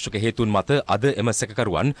 නමුත් ආරක්ෂක හේතුන් මත අද එම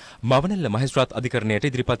සැකකරුවන් මාවනැල්ල මහේස්ත්‍රාත් අධිකරණයට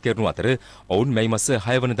ඉදිරිපත් කරනු අතර ඔවුන් මැයි මාස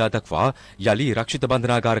 6 වෙනිදා දක්වා යලි රක්ෂිත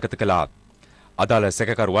බන්ධනාගාරගත කළා. අදාළ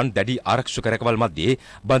සැකකරුවන් දැඩි ආරක්ෂක රැකවල් මැද්දේ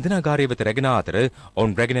බන්ධනාගාරය වෙත රැගෙන අතර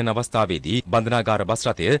ඔවුන් රැගෙන යන අවස්ථාවේදී බන්ධනාගාර බස්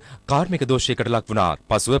රථය කාර්මික දෝෂයකට ලක් වුණා.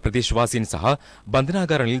 පසුව ප්‍රදේශවාසීන් සහ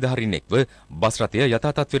බන්ධනාගාර නිලධාරීන් එක්ව බස් රථය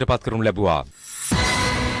යථා තත්ත්වයට පත් කරනු ලැබුවා.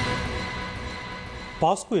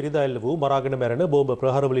 පාස්කු ඉරිදා එල්ල වූ මරාගෙන මැරෙන බෝම්බ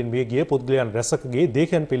ප්‍රහාරවලින් මිය ගිය පුද්ගලයන් රැසකගේ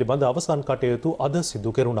දේහයන් පිළිබඳ අවසන් කටයුතු අද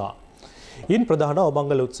සිදු කෙරුණා. ඉන් ප්‍රධාන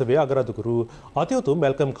ඔබංගල උත්සවයේ අගරාදුකරු අතිඋතුම්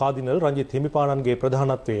මැල්කම් කාදිනල් රංජිත් හිමිපාණන්ගේ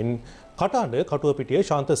ප්‍රධානත්වයෙන් කටාඬ කටුවපිටිය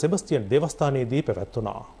ශාන්ත සෙබස්තියන් දේවස්ථානයේදී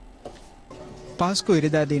පැවැත්වුණා. පාස්කු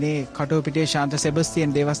ඉරිදා දිනේ කටුවපිටිය ශාන්ත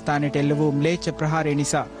සෙබස්තියන් දේවස්ථානයට එල්ල වූ ම්ලේච්ඡ ප්‍රහාරය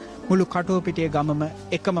නිසා මුළු කටුවපිටිය ගමම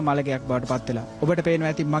එකම මළගයක් බවට පත් වෙලා. ඔබට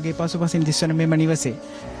පේනවා ඇති මගේ පසුපසින් දිස්වන මෙම නිවසේ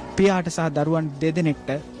පියාට සහ දරුවන් දෙදෙනෙක්ට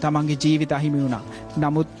තමන්ගේ ජීවිත අහිමි වුණා.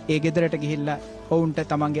 නමුත් ඒ ගෙදරට ගිහිල්ලා ඔවුන්ට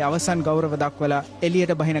තමන්ගේ අවසන් ගෞරව දක්වලා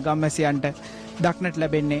එළියට බහින ගම්වැසියන්ට දක්නට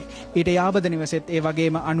ලැබෙන්නේ ඊට යාබද නිවසෙත් ඒ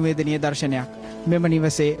වගේම අනුවේදනීය දර්ශනයක්. මෙම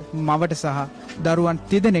නිවසේ මවට සහ දරුවන්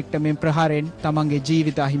තිදෙනෙක්ට මෙම ප්‍රහාරයෙන් තමන්ගේ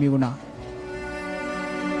ජීවිත අහිමි වුණා.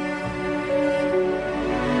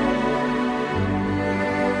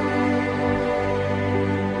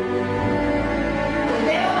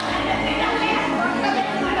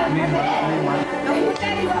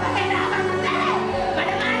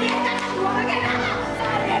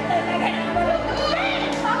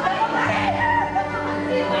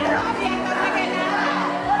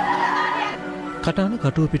 කටාන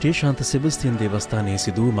කටුවපිටියේ ශාන්ත සෙබස්තියන් දේවස්ථානයේ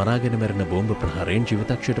සිදු මරාගෙන මැරෙන බෝම්බ ප්‍රහාරයෙන්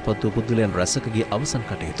ජීවිතක්ෂයට පත් වූ පුද්ගලයන් රැසකගේ අවසන්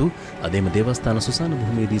කටයුතු අදේම දේවස්ථාන සුසාන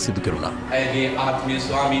භූමියේදී සිදු කෙරුණා. ඇගේ ආත්මීය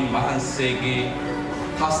ස්වාමීන් වහන්සේගේ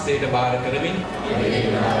හස්තයට බාර කරමින්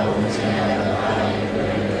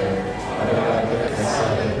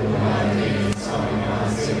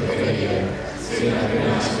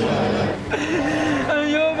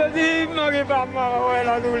අයියෝපදී මගේ අම්මාව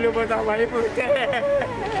හොයලා දුන්නු තමයි පුතේ.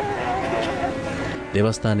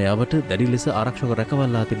 දේවස්ථානය අවට දැඩි ලෙස ආරක්ෂක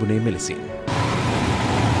රැකවල්ලා තිබුණේ මෙලෙසින්.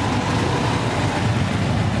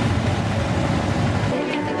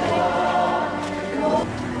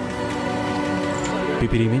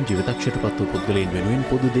 පිපිරීමෙන් ජීවිතක්ෂයට පත් වූ පුද්ගලයන් වෙනුවෙන්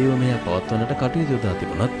පොදු දේවමය පවත්වන්නට කටයුතු යොදා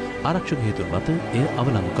තිබුණත් ආරක්ෂක හේතුන් මත එය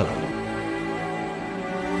අවලංගු කළා.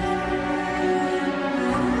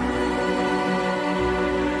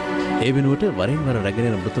 ඒ වෙනුවට වරින් වර රැගෙන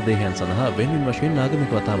යන මෘතදේහයන් සඳහා වෙන්වෙන් වශයෙන්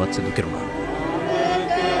නාගමික වතාවත් සිදු කෙරුණා.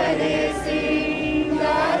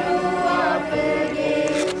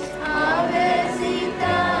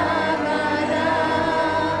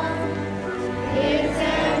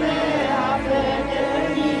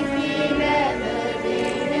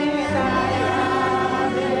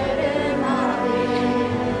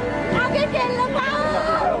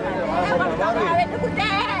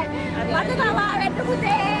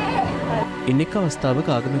 ඉන්නෙක් අවස්ථාවක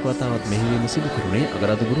ආගමික වතාවත් මෙහෙයවීම සිදු කරුණේ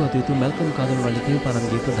අගරාදුගුරු අතිඋතුම් මැල්කම් කාදිනල් රංජිත්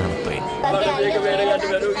හිමිපාණන්ගේ ප්‍රධානත්වයෙන්.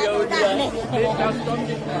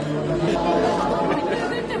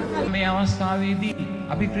 මේ අවස්ථාවේදී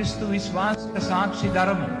අපි ක්‍රිස්තු විශ්වාසක සාක්ෂි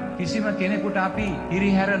දරමු. කිසිම කෙනෙකුට අපි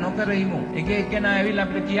හිරිහැර නොකරෙමු. එක එක්කෙනා ඇවිල්ලා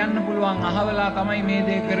අපිට කියන්න පුළුවන් අහවලා තමයි මේ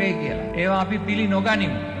දේ කරේ කියලා. ඒවා අපි පිළි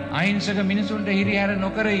නොගනිමු. අහිංසක මිනිසුන්ට හිරිහැර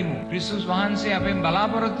නොකරෙමු. ක්‍රිස්තුස් වහන්සේ අපෙන්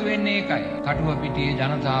බලාපොරොත්තු වෙන්නේ ඒකයි. කටුවපිටියේ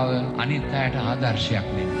ජනතාව අනිත් අයට ආදර්ශයක්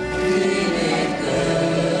වෙන්න.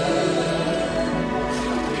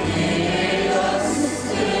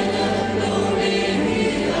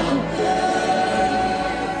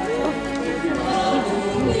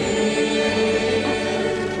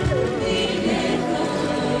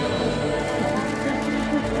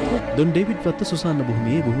 ඩොන් ඩේවිඩ් වත්ත සුසාන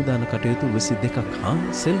භූමියේ බුමුදාන කටයුතු 22ක් හා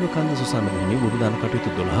සෙල්වකන්ද සුසාන භූමියේ බුමුදාන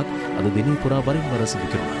කටයුතු 12ක් අද දිනේ පුරා වරින් වර සිදු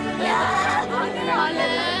කෙරුණා.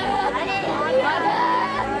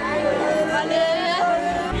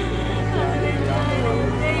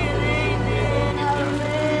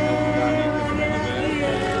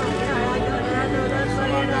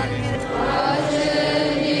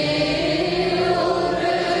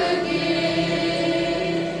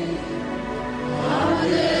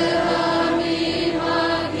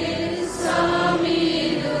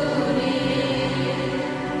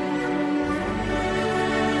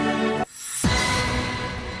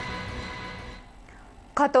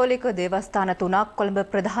 කතෝලික දේවස්ථාන 3ක් කොළඹ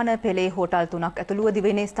ප්‍රධාන පෙළේ හෝටල් 3ක් ඇතුළුව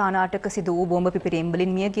දිවයිනේ ස්ථාන 8ක සිදු වූ බෝම්බ පිපිරීම්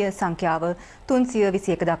වලින් මියගිය සංඛ්‍යාව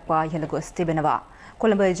 321 දක්වා ඉහළ ගොස් තිබෙනවා.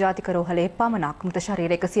 කොළඹ ජාතික රෝහලේ පමණක් මృత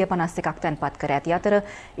ශරීර 151ක් තැන්පත් කර ඇති අතර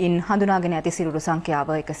ඉන් හඳුනාගෙන ඇති සිරුරු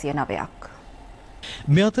සංඛ්‍යාව 109ක්.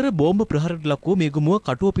 මේ අතර බෝම්බ ප්‍රහාරයට ලක් වූ මේගමුව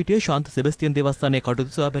කටුවපිටිය ශාන්ත සෙබස්තියන් දේවස්ථානයේ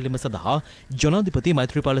කටයුතු සොයා බැලීම සඳහා ජනාධිපති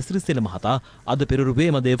මෛත්‍රීපාල සිරිසේන මහතා අද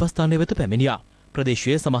පෙරරුවේ එම දේවස්ථානය වෙත පැමිණියා.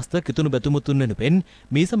 ප්‍රදේශයේ සමස්ත කිතුණු බැතුමුතුන් වෙනුවෙන්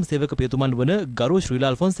මීසම් සේවක පියතුමන් වන ගරු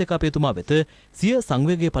ශ්‍රීලාල් ෆොන්සේකා පියතුමා වෙත සිය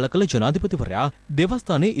සංවේගය පළ කළ ජනාධිපතිවරයා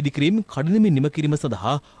දේවස්ථානයේ ඉදිකිරීම කඩිනමින් නිම කිරීම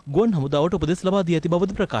සඳහා ගුවන් හමුදාවට උපදෙස් ලබා දී ඇති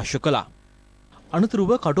බවද ප්‍රකාශ කළා.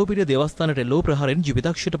 අනතුරුව කටුවපිටිය දේවස්ථානයට එල්ලෝ ප්‍රහාරයෙන්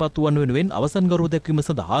ජීවිතක්ෂයට පත් වූවන් වෙනුවෙන් අවසන් ගෞරව දැක්වීම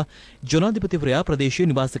සඳහා ජනාධිපතිවරයා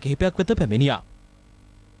ප්‍රදේශීය නිවාස කිහිපයක් වෙත පැමිණියා.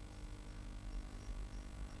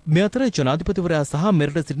 මේ අතර ජනාධිපතිවරයා සහ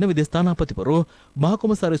මෙරට සිටින විදේශ තානාපතිවරු මහා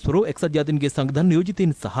කොමසාරිස්වරු එක්සත් ජාතීන්ගේ සංවිධාන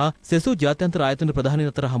නියෝජිතයින් සහ සෙසු ජාත්‍යන්තර ආයතන ප්‍රධානීන්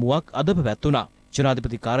අතර හමුවක් අද පැවැත්වුණා.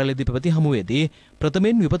 ජනාධිපති කාර්යාලයේදී පැවති හමුවේදී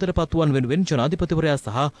ප්‍රථමයෙන් විපතට පත් වූවන් වෙනුවෙන් ජනාධිපතිවරයා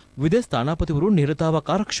සහ විදේශ තානාපතිවරු නිරතාවක්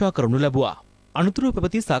ආරක්ෂා කරනු ලැබුවා. අනතුරුව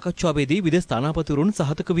පැවති සාකච්ඡාවේදී විදේශ තානාපතිවරුන්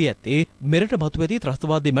සහතික වී ඇත්තේ මෙරට මතුවැති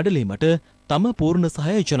ත්‍රස්තවාදී මැඩලීමට තම පූර්ණ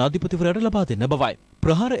සහාය ජනාධිපතිවරයාට ලබා දෙන්න බවයි.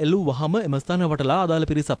 ප්‍රහාර එල්ලූ වහම එම ස්ථාන වටලා අදාළ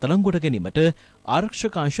පිරිස අත්අඩංගුවට ගැනීමට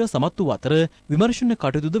ආරක්ෂක අංශ සමත් වූ අතර විමර්ශන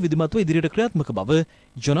කටයුතුද විධිමත්ව ඉදිරියට ක්‍රියාත්මක බව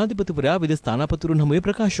ජනාධිපතිවරයා විදේශ තානාපතිවරුන් හමුවේ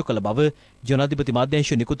ප්‍රකාශ කළ බව ජනාධිපති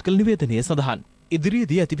මාධ්‍යාංශ නිකුත් කළ නිවේදනයේ සඳහන්.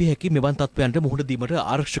 ඉදිරියේදී ඇතිවිය හැකි මෙවන් තත්ත්වයන්ට මුහුණ දීමට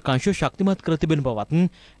ආරක්ෂක අංශ ශක්තිමත් කර තිබෙන බවත්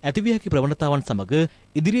ඇතිවිය හැකි ප්‍රවණතාවන් සමග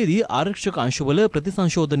ඉදිරියේදී ආරක්ෂක අංශවල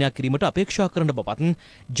ප්‍රතිසංශෝධනයක් කිරීමට අපේක්ෂා කරන බවත්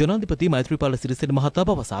ජනාධිපති මෛත්‍රීපාල සිරිසේන මහතා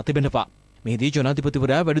පවසා තිබෙනවා. මෙහිදී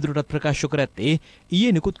ජනාධිපතිවරයා වැඩිදුරටත් ප්‍රකාශ කර ඇත්තේ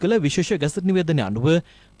ඊයේ නිකුත් කළ විශේෂ ගැසට් නිවේදනය අනුව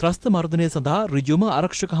ත්‍රස්ත මර්ධනය සඳහා ඍජුවම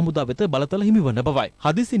ආරක්ෂක හමුදා වෙත බලතල හිමිවන බවයි.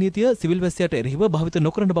 හදිසි නීතිය සිවිල් වැසියාට එරෙහිව භාවිත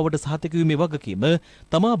නොකරන බවට සහතික වීමේ වගකීම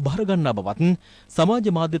තමා බාර ගන්නා බවත් සමාජ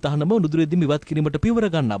මාධ්‍ය තහනම නුදුරෙද්දීම ඉවත් කිරීමට පියවර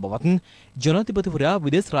ගන්නා බවත් ජනාධිපතිවරයා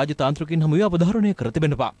විදේශ රාජතාන්ත්‍රිකයින් හමුවේ අවධාරණය කර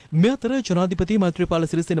තිබෙනවා. මේ අතර ජනාධිපති මෛත්‍රීපාල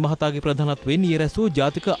සිරිසේන මහතාගේ ප්‍රධානත්වයෙන් ඊයේ රැස් වූ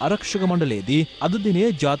ජාතික ආරක්ෂක මණ්ඩලයේදී අද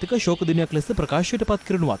දිනයේ ජාතික ශෝක දිනයක් ලෙස ප්‍රකාශයට පත්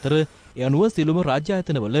කරනු අතර ඒ අනුව සියලුම රාජ්‍ය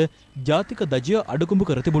ආයතනවල ජාතික දජය අඩුකුඹු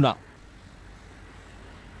කර තිබුණා.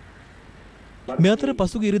 මේ අතර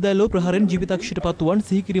පසුගිය ඉරිදා ලෝ ප්‍රහාරයෙන් ජීවිතක්ෂයට පත් වූවන්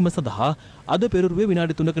සිහි කිරීම සඳහා අද පෙරරුවේ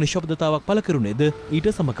විනාඩි 3ක නිශ්ශබ්දතාවක් පළ කෙරුණේද ඊට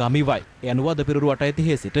සමගාමීවයි. ඒ අනුව අද පෙරරුව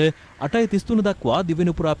 8:30 සිට 8:33 දක්වා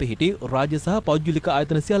දිවෙන පුරා පිහිටි රාජ්‍ය සහ පෞද්ගලික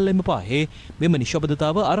ආයතන සියල්ලම පාහේ මෙම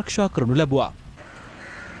නිශ්ශබ්දතාව ආරක්ෂා කරනු ලැබුවා.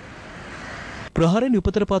 ප්‍රහාරයෙන්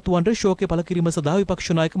විපතට පත් වූවන්ට ශෝකය පළ කිරීම සඳහා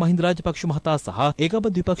විපක්ෂ නායක මහින්ද රාජපක්ෂ මහතා සහ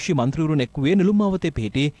ඒකබද්ධ ද්විපක්ෂීය මන්ත්‍රීවරුන් එක්වූයේ නෙළුම්මාවතේ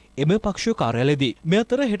පිහිටි එම පක්ෂ කාර්යාලයේදී. මේ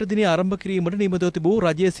අතර හෙට දිනේ ආරම්භ කිරීමට නියමිතව තිබූ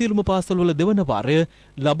රජයේ සියලුම පාසල්වල දෙවන වාරය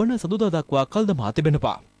ලබන සඳුදා දක්වා කල් දමා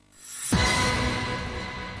තිබෙනවා.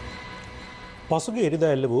 පසුගිය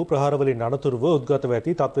ඉරිදා එල්ල වූ ප්‍රහාරවලින් අනතුරුව උද්ගතව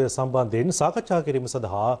ඇති තත්ත්වය සම්බන්ධයෙන් සාකච්ඡා කිරීම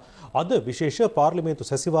සඳහා අද විශේෂ පාර්ලිමේන්තු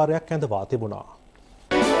සැසිවාරයක් ඇඳවා තිබුණා.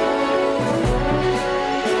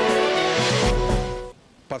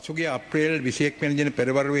 පසුගිය අප්‍රේල් 21 වෙනි දින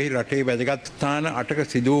පෙරවරුවේ රටේ වැදගත් ස්ථාන 8ක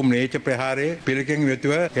සිදු වූ ම්ලේච්ඡ ප්‍රහාරයේ පිළිකෙන්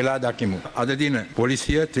යුතුව හෙලා දකිමු. අද දින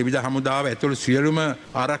පොලිසිය ත්‍රිවිධ හමුදාව ඇතුළු සියලුම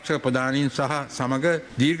ආරක්ෂක ප්‍රධානීන් සහ සමග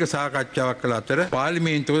දීර්ඝ සාකච්ඡාවක් කළ අතර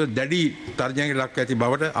පාර්ලිමේන්තුව දැඩි තර්ජනයකට ලක් ඇති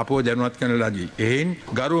බවට අපව දැනුවත් කරන ලදී. එහෙන්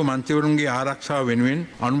ගරුව මන්ත්‍රීවරුන්ගේ ආරක්ෂාව වෙනුවෙන්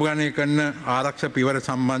අනුගමනය කරන ආරක්ෂක පියවර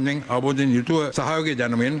සම්බන්ධයෙන් අවබෝධයෙන් යුතුව සහයෝගය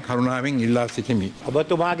දනමින් කරුණාවෙන් ඉල්ලා සිටිමි.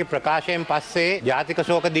 ඔබතුමාගේ ප්‍රකාශයෙන් පස්සේ ජාතික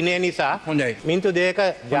ශෝක දිනය නිසා හොඳයි. මිනිත්තු දෙක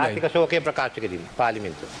ජාතික ශෝකය ප්‍රකාශ කිරීම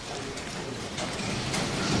පාර්ලිමේන්තුව.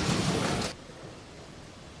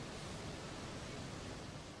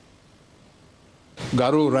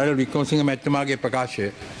 ගරු රනිල් වික්‍රමසිංහ මැතිතුමාගේ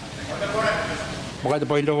ප්‍රකාශය. මොකද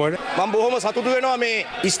පොයින්ට් ඔෆ් ඕඩර්? මම බොහොම සතුටු වෙනවා මේ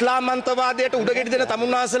ඉස්ලාම් අන්තවාදයට උඩගෙඩි දෙන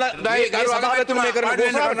තමුන්නාසලා ගරු සභාපතිතුමා මේ කරන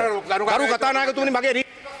ගරු කතානායකතුමනි මගේ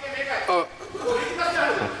ඔව්.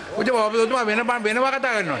 ඔබතුමා වෙනවා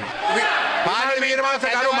කතා කරනවා. පාර්ලිමේන්තු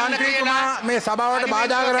ගරු මන්ත්‍රීතුමා මේ සභාවට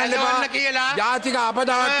බාධා කරන්න එපා. ජාතික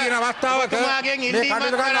අපදාවක් තියෙන අවස්ථාවක මේ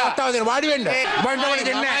කටයුතු කරන අවස්ථාව දෙන්න වාඩි වෙන්න. බණ්ඩෝකට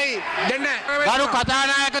දෙන්න. ගරු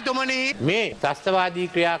කතානායකතුමනි මේ ත්‍රස්තවාදී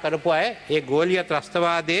ක්‍රියා කරපු අය ඒ ගෝලීය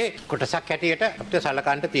ත්‍රස්තවාදයේ කොටසක් හැටියට අපිට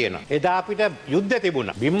සලකන්න තියෙනවා. එදා අපිට යුද්ධ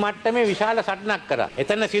තිබුණා. බිම්මට්ටමේ විශාල සටනක් කරා.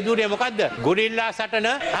 එතන සිදුුනේ මොකද්ද? ගොරිල්ලා සටන,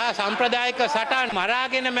 සාම්ප්‍රදායික සටන්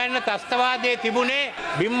මරාගෙන මැරෙන ත්‍රස්තවාදයේ තිබුණේ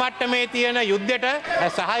බිම්මට්ටමේ තියෙන යුද්ධයට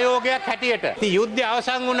සහයෝගයක් හැටියට. ඉතින් යුද්ධය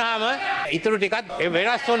අවසන් වුණාම ඊටු ටිකක්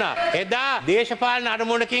වෙනස් වුණා. එදා දේශපාලන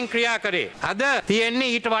අරමුණකින් ක්‍රියා කරේ. අද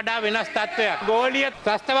තියෙන්නේ ඊට වඩා වෙනස් තත්ත්වයක්. ගෝලීය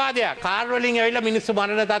ත්‍රස්තවාදයක්. කාර් වලින් ඇවිල්ලා මිනිස්සු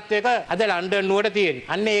මරණ තත්ත්වයක අද ලන්ඩන් නුවර තියෙන්නේ.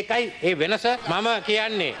 අන්න ඒකයි ඒ වෙනස මම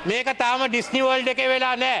කියන්නේ. මේක තාම ඩිස්නි වර්ල්ඩ් එකේ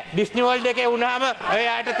වෙලා නැහැ. ඩිස්නි වර්ල්ඩ් එකේ වුණාම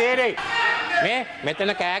ඔයාට තේරෙයි. මේ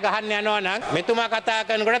මෙතන කෑ ගහන්න යනවා නම් මෙතුමා කතා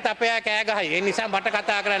කරනකොට අපේ කෑ ගහයි. ඒ නිසා මට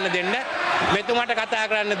කතා කරන්න දෙන්න. මෙතුමාට කතා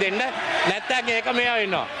කරන්න දෙන්න. නැත්තම් ඒක මෙයා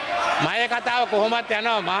වෙනවා. මගේ කතාව කොහොමත්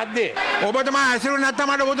යනවා මාධ්‍යේ. ඔබතුමා ඇසිරුනේ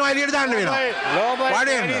නැත්තම් මට ඔබතුමා එළියට දාන්න වෙනවා.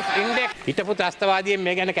 ඉන්ඩෙක්ස් හිටපු ත්‍රස්තවාදියෙන්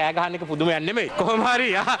මේ ගැන කෑ ගහන්න එක පුදුමයක් නෙමෙයි. කොහොම හරි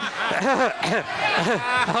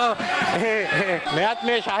මෙයාත්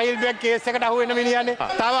මේ ශාහිල් බෙක් කේස් එකට අහු වෙන මිනිහනේ.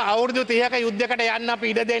 තව අවුරුදු 30ක යුද්ධයකට යන්න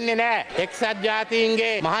අපි ඉඩ දෙන්නේ නැහැ. එක්සත්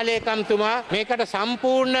ජාතීන්ගේ මහලේකම්තුමා මේකට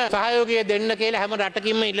සම්පූර්ණ සහයෝගය දෙන්න කියලා හැම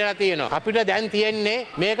රටකින්ම ඉල්ලලා තියෙනවා. අපිට දැන් තියෙන්නේ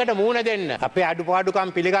මේකට මූණ දෙන්න. අපේ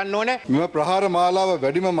අඩුපාඩුකම් පිළිගන්න ඕනේ. මෙම ප්‍රහාර මාලාව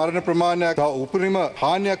වැඩිම මරණ ප්‍රමාණයක් උපරිම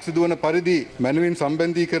හානියක් සිදුවන පරිදි මැනවින්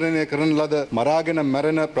සම්බන්ධීකරණය කරන ලද මරාගෙන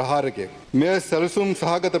මැරෙන ප්‍රහාරකයෙක්. මෙය සැලසුම්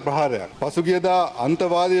සහගත ප්‍රහාරයක්. පසුගියදා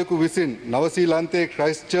අන්තවාදියෙකු විසින් නවසීලන්තයේ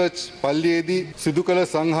ක්‍රයිස්ට් චර්ච් පල්ලියේදී සිදු කළ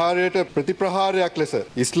සංහාරයට ප්‍රතිප්‍රහාරයක් ලෙස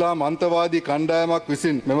ඉස්ලාම් අන්තවාදී කණ්ඩායමක්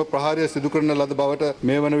විසින් මෙම ප්‍රහාරය සිදු කරන ලද බවට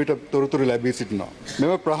මේ වන විට තොරතුරු ලැබී සිටිනවා.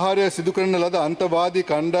 මෙම ප්‍රහාරය සිදු කරන ලද අන්තවාදී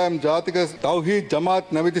කණ්ඩායම් ජාතික තෞහීද්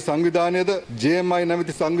ජමාත් නැමැති සංවිධානයද JMI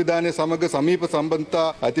නැමැති සංවිධානය සමග සමීප සම්බන්ධතා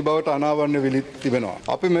ඇති බවට අනාවරණය වී තිබෙනවා.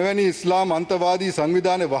 අපි මෙවැනි ඉස්ලාම් අන්තවාදී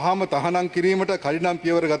සංවිධානය වහාම තහනම් කිරීමට කඩිනම්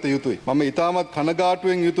පියවර ගත යුතුයි. මම ඉතාමත්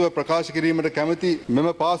කනගාටුවෙන් යුතුව ප්‍රකාශ කිරීමට කැමැති මෙම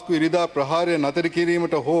පාස්කු ඉරිදා ප්‍රහාරය නතර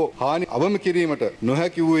කිරීමට හෝ හානි අවම කිරීමට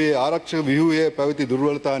නොහැකි වූයේ ආරක්ෂක ව්‍යුහයේ පැවති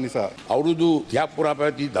දුර්වලතා නිසා. අවුරුදු 30ක් පුරා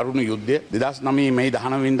පැවති දරුණු යුද්ධය 2009 මැයි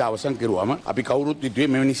 19 වෙනිදා අවසන් කෙරුවම අපි කවුරුත් හිතුවේ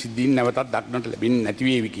මෙවැනි සිද්ධීන් නැවතත් දක්නට ලැබෙන්නේ නැති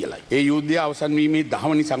වේවි කියලායි. ඒ යුද්ධය අවසන් වීමේ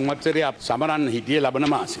 10 වෙනි සංවත්සරය සමරන්න හිටියේ ලබන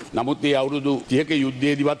මාසේ. නමුත් ඒ අවුරුදු 30ක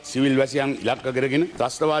යුද්ධයේදීවත් සිවිල් වැසියන් ඉලක්ක කරගෙන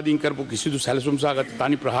ත්‍රස්තවාදීන් කරපු කිසිදු සැලසුම් සහගත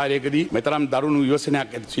තනි ප්‍රහාරයකදී මෙතරම් දරුණු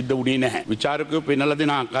විවසනයක් සිද්ධ වුණේ නැහැ. විචාරකයෝ පෙන්වලා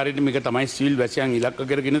දෙන ආකාරයට මේක තමයි සිවිල් වැසියන් ඉලක්ක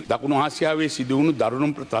කරගෙන දකුණු ආසියාවේ සිදු වුණු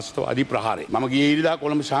දරුණුම ත්‍රස්තවාදී ප්‍රහාරය. මම ගියේ ඉරිදා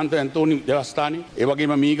කොළඹ ශාන්ත ඇන්තෝනි දේවස්ථානයේ ඒ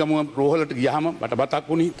වගේම මීගමුව රෝහලට ගියාම මට මතක්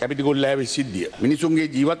වුණේ කැපිටිගොල්ලෑවේ සිද්ධිය. මිනිසුන්ගේ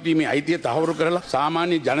ජීවත් වීමේ අයිතිය තහවුරු කරලා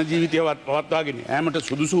සාමාන්‍ය ජන ජීවිතයවත් පවත්වාගෙන යාමට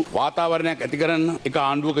සුදුසු වාතාවරණයක් ඇති කරන්න එක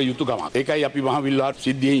ආණ්ඩුවක යුතුයකමක්. ඒකයි අපි මහවිල්ලාත්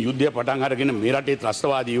සිද්ධියෙන් යුද්ධය පටන් අරගෙන මේ රටේ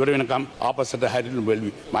ත්‍රස්තවාදී ඉවර වෙනකම් ආපස්සට හැරෙන්න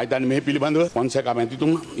බැලුවේ. මම හිතන්නේ මේ පිළිබඳව පොන්සේකා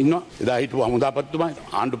මැතිතුමා ඉන්නවා. එදා හිටපු හමුදාපතිතුමා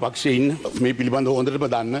ආණ්ඩු පක්ෂයේ ඉන්න මේ පිළිබඳව හොඳටම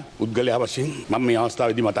දන්න පුද්ගලයා වශයෙන් මම මේ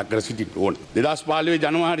අවස්ථාවේදී මතක් කර සිටින්න ඕන. 2015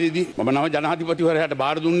 ජනවාරියේදී මම නව ජනාධිපතිවරයාට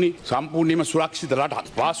බාර දුන්නේ සම්පූර්ණයෙන්ම සුරක්ෂිත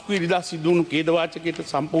රටක්. පාස්කු ඉරිදා සිදු වුණු ඛේදවාචකයට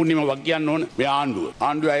සම්පූර්ණයෙන්ම වග කියන්න ඕන මේ ආණ්ඩුව.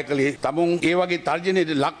 ආණ්ඩුව අයකලේ තමුන් ඒ වගේ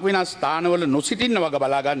තර්ජනයට ලක් වෙන ස්ථානවල නොසිටින්න වග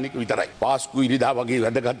බලා ගන්න එක විතරයි. පාස්කු ඉරිදා වගේ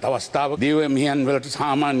වැදගත් අවස්ථාවක දේව මෙහෙයන් වලට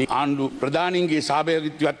සාමාන්‍ය ආණ්ඩු ප්‍රධානීන්ගේ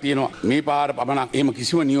සහභාගීත්වයක් තියෙනවා. මේ පාර පමණක් එහෙම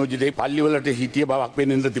කිසිම නියෝජිතයෙක් පල්ලිවලට හිටිය බවක්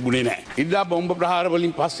වෙන්න තිබුණේ නැහැ. ඉරිදා බෝම්බ ප්‍රහාර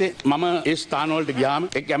වලින් පස්සේ මම ඒ ස්ථානවලට ගියාම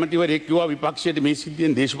එක් කැමැතිවරයෙක් කිව්වා විපක්ෂයට මේ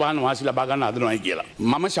සිද්ධියෙන් දේශපාලන වාසි ලබා ගන්න හදනවායි කියලා.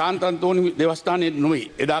 මම ශාන්ත අන්තෝනි දේවස්ථානයේ නෙවෙයි.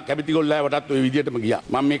 එදා කැපිටිගොල්ලෑවටත් ওই විදියටම ගියා.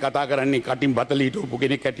 මම මේ කතා කරන්නේ කටින් බතල හිටවපු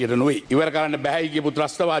කෙනෙක් හැටියට නෙවෙයි. ඉවර කරන්න බෑයි කියපු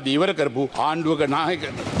ත්‍රස්තවාදී ඉවර කරපු ආණ්ඩුවක නායක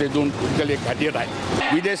දෙදුන් පුද්ගලයෙක් හැටියටයි.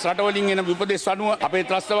 විදේශ රටවලින් එන විපදේශ අනුව අපේ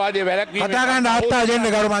ත්‍රස්තවාදයේ වැළැක්වීම කතා කරන්න අවස්ථාව දෙන්න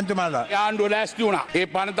ගරු මන්ත්‍රීතුමාලා. ඒ ආණ්ඩුව ලෑස්ති වුණා. ඒ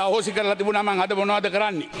පනත අහෝසි කරලා තිබුණා මං අද මොනවද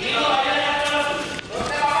කරන්නේ?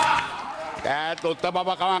 ඈත් ඔත්ත බබ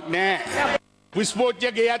කමක් නෑ.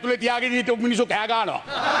 විස්පෝච්චය ගේ ඇතුලේ තියාගෙන හිටපු මිනිස්සු කෑ ගන්නවා.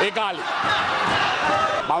 ඒ කාලේ.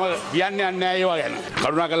 මම කියන්නේ නැහැ ඒවා ගැන.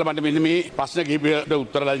 කරුණාකරලා මට මෙන්න මේ ප්‍රශ්න කිහිපයකට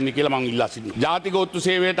උත්තර දෙන්න කියලා මම ඉල්ලා සිටිනවා. ජාතික ඔත්තු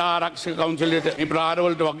සේවයට ආරක්ෂක කවුන්සිලයට මේ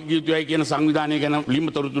ප්‍රහාරවලට වගකීම් යුතුයි කියන සංවිධානය ගැන ලිම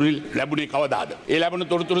තොරතුරු ලැබුණේ කවදාද? ඒ ලැබුණ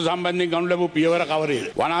තොරතුරු සම්බන්ධයෙන් ගනු ලැබූ පියවර කවරේද?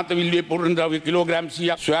 වනාත විල්ලුවේ පොරණ ද්‍රව්‍ය කිලෝග්‍රෑම්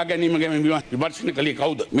 100ක් සොයා ගැනීම ගැන විමර්ශන කළේ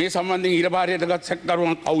කවුද? මේ සම්බන්ධයෙන් ඉරපාරයට ගත්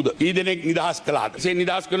සැකකරුවන් කවුද? කී දෙනෙක් නිදහස් කළාද? ඒ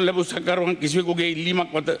නිදහස් කරනු ලැබූ සැකකරුවන් කිසිවෙකුගේ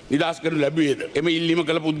ඉල්ලීමක් මත නිදහස් කරනු ලැබුවේද? එමෙ ඉල්ලීම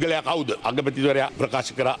කළ පුද්ගලයා කවුද? අගමැතිවරයා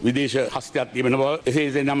ප්‍රකාශ කරා විදේශ හස්තයක් තිබෙන බව.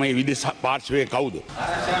 එසේ නම් මේ විදේශ පාර්ශ්වයේ කවුද?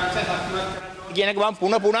 කියනක මම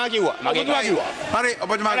පුනා කිව්වා. මගේ කිව්වා. හරි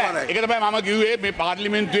ඔබතුමා කරා. ඒක තමයි මම කිව්වේ මේ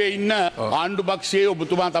පාර්ලිමේන්තුවේ ඉන්න ආණ්ඩු පක්ෂයේ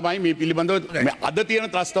ඔබතුමා තමයි මේ පිළිබඳව මේ අද තියෙන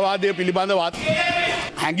ත්‍රස්තවාදය පිළිබඳව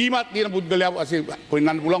හැඟීමක් තියෙන පුද්ගලයා වශයෙන්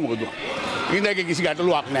පෙන්වන්න පුළුවන් ඔබතුමා. ඉන්දගේ කිසි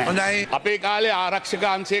ගැටලුවක් නැහැ. හොඳයි. අපේ කාලේ ආරක්ෂක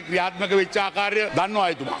අංශයේ ක්‍රියාත්මක වෙච්ච ආකාරය දන්නවා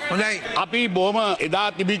එතුමා. හොඳයි. අපි බොහොම එදා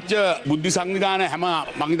තිබිච්ච බුද්ධි සංවිධාන හැම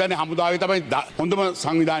මං හිතන්නේ හමුදාවේ තමයි හොඳම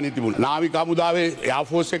සංවිධානය තිබුණේ. නාවික හමුදාවේ එයාර්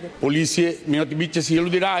ෆෝස් එක පොලිසිය මේවා තිබිච්ච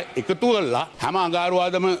සියලු දෙනා එකතු කරලා හැම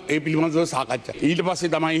අඟහරුවාදම ඒ පිළිබඳව සාකච්ඡා. ඊට පස්සේ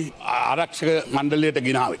තමයි ආරක්ෂක මණ්ඩලයට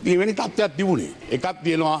ගෙනාවේ. මෙවැනි තත්ත්වයක් තිබුණේ. එකක්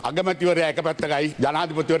තියෙනවා අගමැතිවරයා එක පැත්තකයි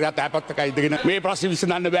ජනාධිපතිවරයා තව පැත්තකයි ඉඳගෙන මේ ප්‍රශ්නේ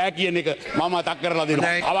විසඳන්න බෑ කියන එක මම මතක් කරලා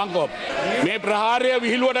දෙනවා. අවංකව මේ ප්‍රහාරය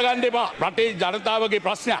විහිළුවට ගන්න එපා. රටේ ජනතාවගේ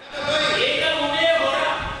ප්‍රශ්නයක්.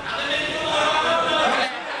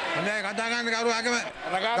 කතා ගන්න කවුරු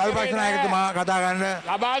ගල්පක්ෂ නායකතුමා කතා ගන්න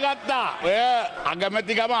ලබා ගත්තා. ඔය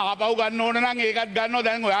අගමැතිකම ආපහු ගන්න ඕන නම් ඒකත් ගන්නවා.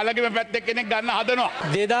 දැන් ඔයාලගේම පැත්තෙන් කෙනෙක් ගන්න හදනවා.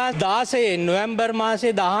 2016 නොවැම්බර්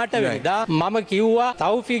මාසේ 18 වෙනිදා මම කිව්වා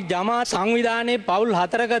තෞෆික් ජමාත් සංවිධානයේ පවුල්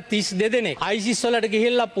 4ක 32 දෙනෙක් ISIS වලට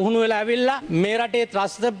ගිහිල්ලා පුහුණු වෙලා ඇවිල්ලා මේ රටේ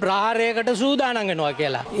ත්‍රස්ත ප්‍රහාරයකට සූදානම් වෙනවා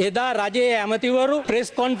කියලා. එදා රජයේ ඇමතිවරු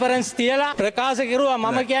ප්‍රෙස් කොන්ෆරන්ස් තියලා ප්‍රකාශ කෙරුවා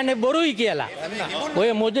මම කියන්නේ බොරුයි කියලා.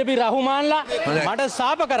 ඔය මොජබි රහුමාන්ලා මට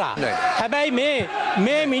සාප කරා. හැබැයි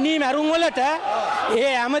මේ මිනි මැරුම් වලට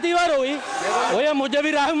ඒ ඇමතිවරුයි ඔය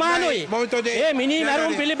මුජබිර් රහ්මානුයි ඒ මිනි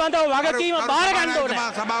මැරුම් පිළිබඳව වගකීම බාර ගන්න ඕනේ.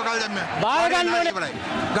 සභාව කල් දැම්ම. බාර ගන්න ඕනේ.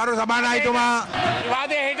 ගරු සභානායකතුමා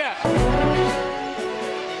වාදයේ හිට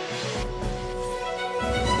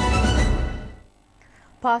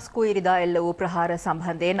පාස්කු ඉරිදා එල්ල වූ ප්‍රහාර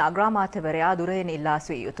සම්බන්ධයෙන් අග්‍රාමාත්‍යවරයා දුරයෙන් ඉල්ලා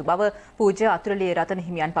සිටිය යුතු බව පූජ්‍ය අතුරුලියේ රතන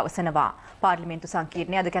හිමියන් පවසනවා. පාර්ලිමේන්තු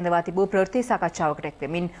සංකීර්ණයේ අද කැඳවා තිබූ ප්‍රවෘත්ති සාකච්ඡාවකට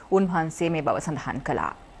එක්වෙමින් උන්වහන්සේ මේ බව සඳහන්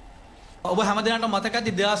කළා. ඔබ හැමදෙනාටම මතක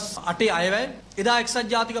ඇති 2008 අයවැය එදා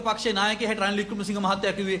එක්සත් ජාතික පක්ෂයේ නායකයා රනිල් වික්‍රමසිංහ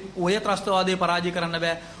මහත්තයා කිව්වේ ඔය ත්‍රස්තවාදය පරාජය කරන්න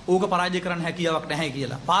බෑ. ඕක පරාජය කරන්න හැකියාවක් නැහැ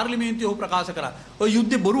කියලා. පාර්ලිමේන්තුවේ ඔහු ප්‍රකාශ කරා. ඔය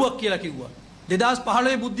යුද්ධේ බොරුවක් කියලා කිව්වා.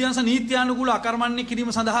 2015 බුද්ධ්‍යංශ නීත්‍යානුකූල අකර්මණ්‍ය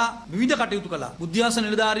කිරීම සඳහා විවිධ කටයුතු කළා. බුද්ධ්‍යංශ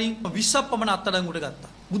නිලධාරීන් 20ක් පමණ අත්අඩංගුවට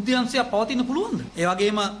ගත්තා. බුද්ධ්‍යංශය පවතින්න පුළුවන්ද? ඒ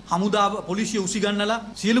වගේම හමුදාව පොලිසිය උසිගන්නලා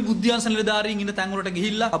සියලු බුද්ධ්‍යංශ නිලධාරීන් ඉන්න තැන් වලට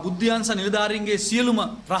ගිහිල්ලා බුද්ධ්‍යංශ නිලධාරීන්ගේ සියලුම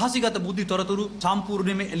රහසිගත බුද්ධි තොරතුරු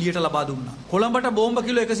සම්පූර්ණයෙන්ම එළියට ලබා දුන්නා. කොළඹට බෝම්බ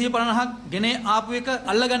කිලෝ 150ක් ගෙන ආපු එක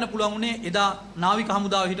අල්ලගන්න පුළුවන් උනේ එදා නාවික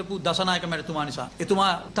හමුදාවේ හිටපු දසනායක මැතිතුමා නිසා.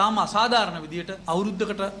 එතුමා තාම අසාධාරණ විදියට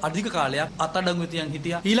අවුරුද්දකට අධික කාලයක් අත්අඩංගුවේ තියන්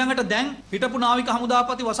හිටියා. ඊළඟට දැන් හිටපු නාවික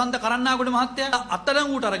හමුදාපති වසන්ත කරන්නාගොඩ මහත්තයා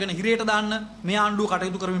අත්අඩංගුවට අරගෙන හිරේට දාන්න මේ ආණ්ඩුව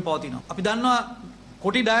කටයුතු කරමින් පවතිනවා. අපි දන්නවා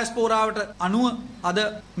කොටි ඩයස්පෝරාවට අනුව අද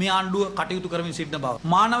මේ ආණ්ඩුව කටයුතු කරමින් සිටින බව.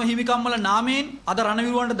 මානව හිමිකම් වල නාමයෙන් අද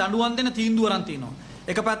රණවිරුවන්ට දඬුවම් දෙන තීන්දුව අරන් තිනවා.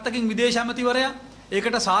 එක පැත්තකින් විදේශ ඇමතිවරයා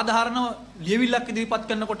ඒකට සාධාරණව ලියවිල්ලක් ඉදිරිපත්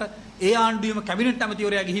කරනකොට ඒ ආණ්ඩුවේම කැබිනට්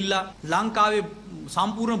ඇමතිවරයා ගිහිල්ලා ලංකාවේ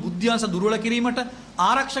සම්පූර්ණ බුද්ධ්‍යංශ දුර්වල කිරීමට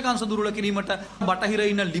ආරක්ෂක අංශ දුර්වල කිරීමට බටහිර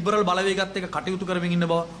ඉන්න ලිබරල් බලවේගත් එක්ක කටයුතු කරමින් ඉන්න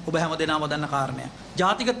බව ඔබ හැමදෙනාම දන්න කාරණයක්.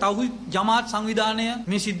 ජාතික තෞහීද් ජමාත් සංවිධානය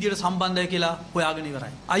මේ සිද්ධියට සම්බන්ධයි කියලා හොයාගෙන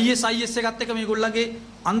ඉවරයි. IS එකත් එක්ක මේගොල්ලන්ගේ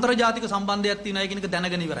අන්තර්ජාතික සම්බන්ධයක් තියෙනවා කියන එක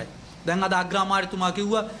දැනගෙන ඉවරයි. දැන් අද අග්‍රාමාත්‍යතුමා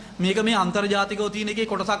කිව්වා මේක මේ අන්තර්ජාතිකව තියෙන එකේ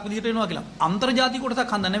කොටසක් විදිහට වෙනවා කියලා. අන්තර්ජාතික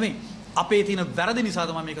කොටසක් හන්ද නෙමෙයි. අපේ තියෙන වැරදි නිසා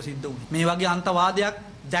තමයි මේක සිද්ධ වුනේ. මේ වගේ අන්තවාදයක්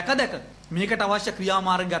දැක මේකට අවශ්‍ය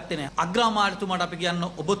ක්‍රියාමාර්ග ගත්තේ නැහැ. අග්‍රාමාත්‍යතුමාට අපි කියන්න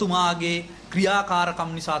ඔබතුමාගේ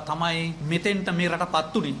ක්‍රියාකාරකම් නිසා තමයි මෙතෙන්ට මේ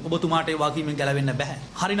රටපත් උනේ. ඔබතුමාට ඒ වගකීමෙන් ගැලවෙන්න බෑ.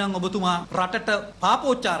 හරිනම් ඔබතුමා රටට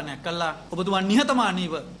පාපෝච්චාරණයක් කළා. ඔබතුමා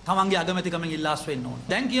නිහතමානීව තමන්ගේ අගමැතිකමෙන් ඉල්ලාස් වෙන්න ඕන.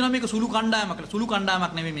 දැන් කියනවා මේක සුළු කණ්ඩායමක් කියලා. සුළු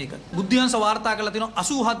කණ්ඩායමක් නෙමෙයි මේක. බුද්ධ්‍යංශ වාර්තා කරලා තියෙනවා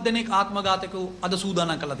 87 දෙනෙක් ආත්මඝාතකව අද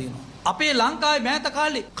සූදානම් කරලා තියෙනවා. අපේ ලංකාවේ මෑත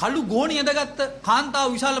කාලේ කළු ගෝණි ඇඳගත්ත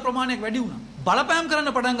කාන්තාව විශාල ප්‍රමාණයක් වැඩි වුණා. බලපෑම්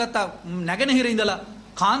කරන්න පටන් ගත්තා නැගෙනහිර ඉඳලා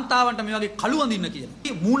කාන්තාවන්ට මේ වගේ කළු අඳින්න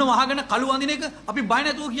කියලා. මූණ වහගෙන කළු අඳින එක අපි බය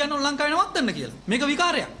නැතුව කියන්න ඕන ලංකාවේ නවත්තන්න කියලා. මේක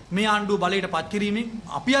විකාරයක්. මේ ආණ්ඩුව බලයට පත් කිරීමෙන්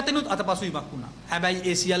අපි අතනුත් අතපසුවීමක් වුණා. හැබැයි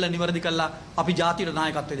ඒ සියල්ල නිවැරදි කළා අපි ජාතියට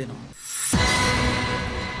නායකත්වය දෙනවා.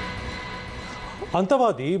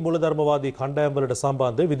 අන්තවාදී මුලධර්මවාදී කණ්ඩායම්වලට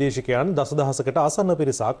සම්බන්ධ විදේශිකයන් දසදහසකට ආසන්න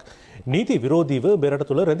පිරිසක් නීති විරෝධීව මෙරට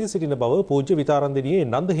තුළ රැඳී සිටින බව පූජ්‍ය විතාරන්දිනියේ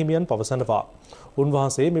නන්ද හිමියන් පවසනවා.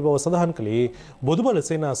 උන්වහන්සේ මේ බව සඳහන් කළේ බොදුබල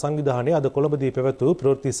සේනා සංවිධානයේ අද කොළඹදී පැවැත්වූ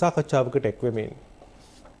ප්‍රවෘත්ති සාකච්ඡාවකට එක්වෙමින්.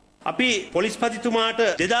 අපි පොලිස්පතිතුමාට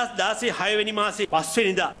 2016 6 වෙනි මාසේ 5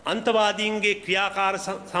 වෙනිදා අන්තවාදීන්ගේ ක්‍රියාකාර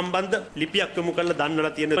සම්බන්ධ ලිපියක් යොමු කරලා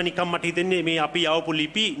දන්වලා තියෙනවා. නිකම් මට හිතෙන්නේ මේ අපි යවපු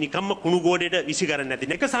ලිපි නිකම්ම කුණු ගෝඩේට විසි කරන්නේ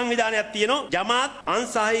නැති. එක සංවිධානයක් තියෙනවා ජමාත්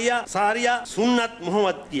අන්සාරියා සාරියා සුන්නත්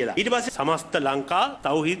මොහමද් කියලා. ඊට පස්සේ සමස්ත ලංකා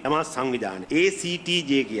තෞහීද් ජමාත් සංවිධානය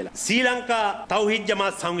ACTJ කියලා. ශ්‍රී ලංකා තෞහීද්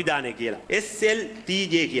ජමාත් සංවිධානය කියලා.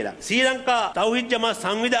 SLTJ කියලා. ශ්‍රී ලංකා තෞහීද් ජමාත්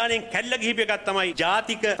සංවිධානයෙන් කැඩලා ගිහිප එකක් තමයි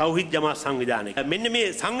ජාතික තෞහීද් ජමාත් සංවිධානය. මෙන්න මේ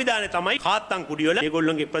සංවිධානය සංවිධානය තමයි කාත්තන් කුඩිවල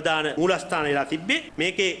මේගොල්ලන්ගේ ප්‍රධාන මූලස්ථාන වෙලා තිබ්බේ.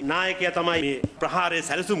 මේකේ නායකයා තමයි මේ ප්‍රහාරය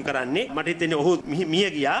සැලසුම් කරන්නේ. මට හිතෙන්නේ ඔහු මිය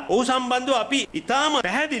ගියා. ඔහු සම්බන්ධව අපි ඉතාම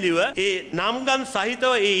පැහැදිලිව ඒ නාම්ගම්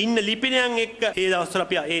සහිතව ඒ ඉන්න ලිපිනයන් එක්ක ඒ දවස්වල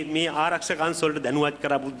අපි මේ ආරක්ෂක අංශ වලට දැනුවත්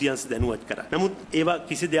කරා, බුද්ධ්‍යංශ දැනුවත් කරා. නමුත් ඒවා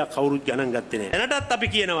කිසි දෙයක් කවුරුත් ගණන් ගත්තේ නැහැ. එනටත්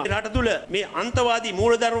අපි කියනවා රට තුල මේ අන්තවාදී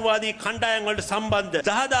මූලධර්මවාදී කණ්ඩායම් වලට සම්බන්ධ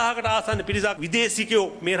 10000කට ආසන්න පිරිසක් විදේශිකයෝ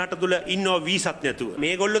මේ රට තුල ඉන්නවා වීසත් නැතුව.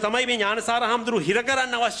 මේගොල්ලෝ තමයි මේ ඥානසාර හාමුදුරු හිර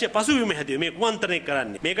කරන්න අවශ්‍ය පසුබිම හැදුවේ. මේ කුමන්ත්‍රණය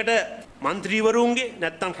කරන්නේ. මේකට മന്ത്രിවරුන්ගේ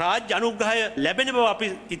නැත්තම් රාජ්‍ය අනුග්‍රහය ලැබෙන බව අපි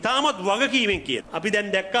ඉතාමත් වගකීමෙන් කියන. අපි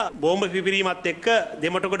දැන් දැක්කා බෝම්බ පිපිරීමත් එක්ක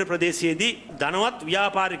දෙමටගොඩ ප්‍රදේශයේදී ධනවත්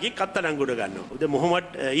ව්‍යාපාරිකයෙක් අත්අඩංගුවට ගන්නවා. මොහොමඩ්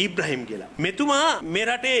ඊබ්‍රහීම් කියලා. මෙතුමා මේ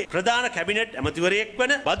රටේ ප්‍රධාන කැබිනට් ඇමතිවරයෙක්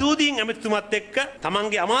වන බදූදීන් ඇමතිතුමත් එක්ක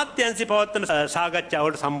තමන්ගේ අමාත්‍යංශي පවත්වන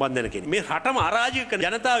සාකච්ඡාවලට සම්බන්ධ වෙන කෙනෙක්. මේ රටම අරාජික කරන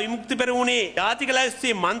ජනතා විමුක්ති පෙරමුණේ ජාතික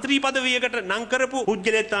ලැයිස්තුවේ മന്ത്രി පදවියකට නම් කරපු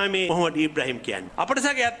පුජ්‍යලේ තමයි මේ මොහොමඩ් ඊබ්‍රහීම් කියන්නේ. අපිට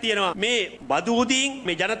සැකයක් තියෙනවා මේ බදූදීන්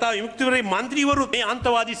මේ ජනතා විමුක්ති මන්ත්‍රීවරු මේ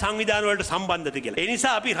අන්තවාදී සංවිධාන වලට සම්බන්ධද කියලා. ඒ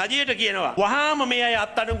නිසා අපි රජයට කියනවා වහාම මේ අය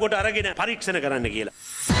අත්අඩංගුවට අරගෙන පරීක්ෂණ කරන්න කියලා.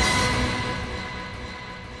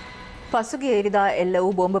 පසුගිය ඉරිදා එල්ල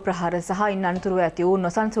වූ බෝම්බ ප්‍රහාර සහ ඉන් අනතුරුව ඇති වූ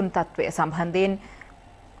නොසන්සුන් තත්ත්වය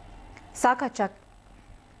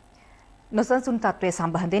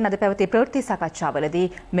සම්බන්ධයෙන් අද පැවති ප්‍රවෘත්ති සාකච්ඡාවලදී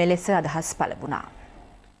මෙලෙස අදහස් පළ වුණා.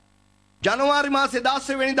 ජනවාරි මාසේ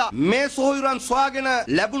 16 වෙනිදා මේ සොහොයුරන් සොයාගෙන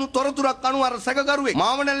ලැබුණු තොරතුරක් අනුව අර සැකකරුවෙක්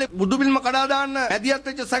මාවනැල්ලේ බුදුබිල්ම කඩා දාන්න මැදිහත්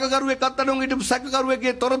වෙච්ච සැකකරුවෙක් අත්අඩංගුවට හිටපු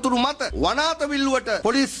සැකකරුවෙක්ගේ තොරතුරු මත වනාත විල්ලුවට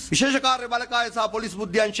පොලිස් විශේෂ කාර්ය බලකාය සහ පොලිස්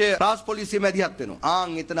බුද්ධ්‍යංශය රාජ් පොලිසිය මැදිහත් වෙනවා.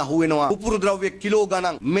 එතන අහුවෙනවා උපුරු ද්‍රව්‍ය කිලෝ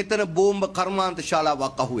ගණන්. මෙතන බෝම්බ කර්මාන්ත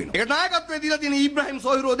ශාලාවක් අහුවෙනවා. ඒකට නායකත්වයේ දීලා තියෙන ඊබ්‍රහීම්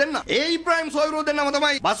සොහොයුරෝ දෙන්න. ඒ ඊබ්‍රහීම් සොහොයුරෝ දෙන්නම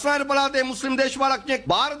තමයි බස්නාහිර පළාතේ මුස්ලිම් දේශපාලඥයෙක්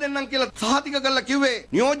බාර දෙන්නම් කියලා සහතික කරලා කිව්වේ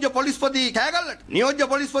නියෝජ්‍ය පොලිස්පති කෑගල්ලට.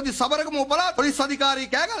 නියෝජ්‍ය පොලිස්පති සබරගම පළාත පොලිස් අධිකාරී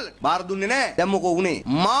කෑගල්ලට බාර දුන්නේ නැහැ. දැන් මොකෝ වුනේ?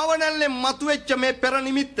 මාවනැල්ලේ මතුවෙච්ච මේ පෙර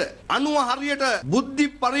නිමිත්ත අනුව හරියට බුද්ධි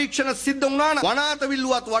පරීක්ෂණ සිද්ධ වුණා නම් වනාත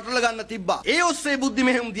විල්ලුවත් වටල ගන්න තිබ්බා. ඒ ඔස්සේ බුද්ධි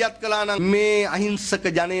මෙහෙම දියත් කළා නම් මේ අහිංසක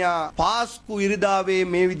ජනයා පාස්කු ඉරිදාවේ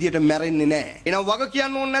මේ විදියට මැරෙන්නේ නැහැ. එහෙනම් වග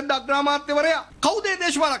කියන්න ඕනේ නැද්ද අග්‍රාමාත්‍යවරයා? කවුද ඒ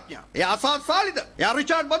දේශපාලඥයා? එයා අසාද් සාලිද? එයා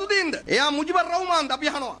රිචාඩ් බදුදීන්ද? එයා මුජිබර් රහ්මාන්ද?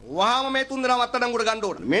 අපි අහනවා. වහාම මේ තුන් දෙනාම අත්අඩංගුවට ගන්න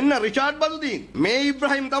ඕන. මෙන්න රිචාඩ් බදුදීන්, මේ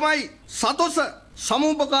ඉබ්‍රහීම් තමයි සතොස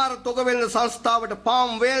සමුපකාර තොගවෙල්ල සංස්ථාවට පාම්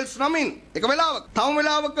වේල්ස් නමින් එක වෙලාවක තව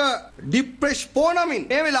වෙලාවක ඩිප්‍රෙස් පෝ නමින්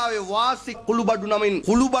මේ වෙලාවේ වාසි කුළුබඩු නමින්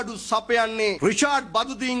කුළුබඩු සපයන්නේ රිචාඩ්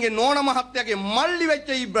බදුදීන්ගේ නෝන මහත්තයාගේ මල්ලි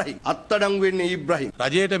වෙච්ච ඉබ්‍රහීම්. අත්අඩංගු වෙන්නේ ඉබ්‍රහීම්.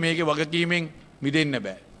 රජයට මේකේ වගකීමෙන් මිදෙන්න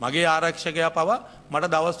බෑ. මගේ ආරක්ෂකයා පවා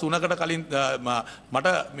මට දවස් 3කට කලින් මට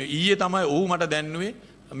ඊයේ තමයි ඌ මට දැන්නුවේ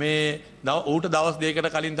මේ ඌට දවස්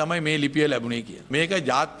 2කට කලින් තමයි මේ ලිපිය ලැබුණේ කියලා. මේක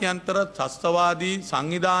ජාත්‍යන්තර ත්‍රස්තවාදී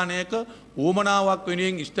සංවිධානයක ඌමනාවක්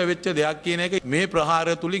වෙනුවෙන් ඉෂ්ට වෙච්ච දෙයක් කියන එක මේ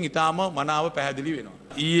ප්‍රහාරය තුලින් ඊටාම මනාව පැහැදිලි වෙනවා.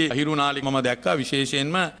 ඊයේ හිරුනාලි මම දැක්කා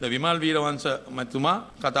විශේෂයෙන්ම විමල් වීරවංශ මැතිතුමා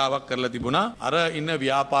කතාවක් කරලා තිබුණා. අර ඉන්න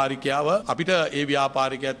ව්‍යාපාරිකයව අපිට ඒ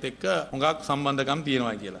ව්‍යාපාරිකයත් එක්ක හුඟක් සම්බන්ධකම්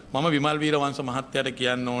තියෙනවා කියලා. මම විමල් වීරවංශ මහත්තයාට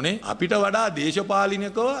කියන්න ඕනේ අපිට වඩා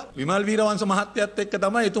දේශපාලනිකව විමල් වීරවංශ මහත්තයත් එක්ක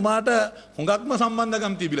තමයි එතුමාට හුඟක්ම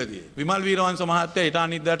සම්බන්ධකම් තිබිලා තියෙන්නේ. විමල් වීරවංශ මහත්තයා ඊට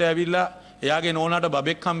අනිද්දාට ඇවිල්ලා එයාගේ නෝනාට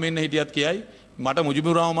බබෙක් හම් වෙන්න හිටියත් කියයි මට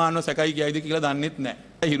මුජිබුර් රහ්මාන්ව සැකයි කියයිද කියලා දන්නෙත්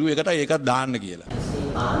නැහැ. හිරු එකට ඒකත් දාන්න කියලා.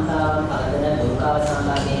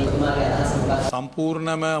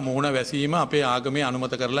 සම්පූර්ණම මුහුණ වැසීම අපේ ආගමේ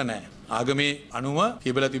අනුමත කරලා නැහැ. ආගමේ අනුව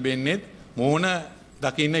තිබලා තිබෙන්නේ මුහුණ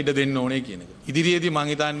දකින්න ඉඩ දෙන්න ඕනේ කියන එක. ඉදිරියේදී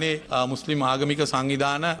මං හිතන්නේ මුස්ලිම් ආගමික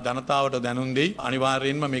සංවිධාන ජනතාවට දැනුම් දෙයි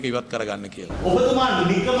අනිවාර්යයෙන්ම මේක ඉවත් කරගන්න කියලා. ඔබතුමා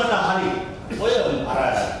නිකමට හරි ඔය අර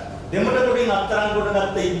දෙමටකොටින් අත්තරංගුවට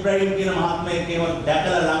ගත්ත ඉබ්‍රහීම් කියන මහත්මයෙක් ඒව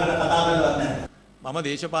දැකලා ළඟට කතා කරලවත් නැහැ. මම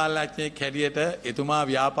දේශපාලනඥයෙක් හැටියට එතුමා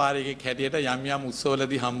ව්‍යාපාරිකයෙක් හැටියට යම් යම්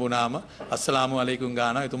උත්සවවලදී හම්බුනාම අස්සලාමු අලයිකුම්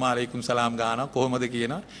ගානවා එතුමා අලයිකුම් සලාම් ගානවා කොහොමද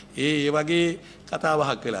කියනවා ඒ වගේ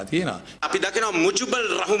කතාවහක් වෙලා තියෙනවා. අපි දකිනවා මුජිබුර්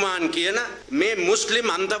රහ්මාන් කියන මේ මුස්ලිම්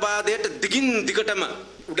අන්තවාදයට දිගින් දිගටම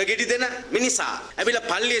උඩගෙඩි දෙන මිනිසා ඇවිල්ලා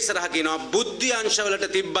පල්ලිය ඉස්සරහ කියනවා බුද්ධි අංශවලට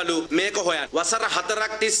තිබ්බලු මේක හොයන්න. වසර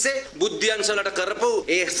 4ක් තිස්සේ බුද්ධි අංශවලට කරපු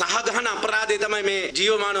ඒ සහගහන අපරාධය තමයි මේ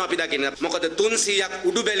ජීවමානව අපි දකින්නේ. මොකද 300ක්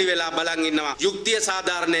උඩුබැලි වෙලා බලන් ඉන්නවා. යුක්තිය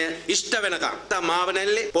සාධාරණය ඉෂ්ට වෙනකම්.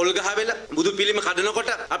 මාවනැල්ලේ පොල් ගහවෙල බුදු පිළිම කඩනකොට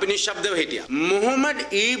අපි නිශ්ශබ්දව හිටියා. මොහොමඩ්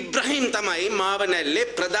ඊබ්‍රහීම් තමයි මාවනැල්ලේ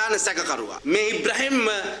ප්‍රධාන සැකකරුවා. මේ ඉබ්‍රහීම්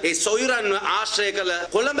ඒ සොයුරන්ව ආශ්‍රය කළ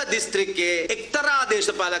කොළඹ දිස්ත්‍රික්කයේ එක්තරා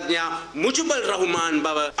දේශපාලඥයා මුජිබුර් රහ්මාන්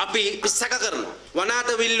බව අපි සැක කරනවා.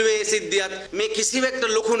 වනාත විල්ලුවේ සිද්ධියත් මේ කිසිවෙක්ට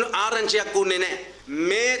ලොකු ආරංචියක් වුණේ නැහැ.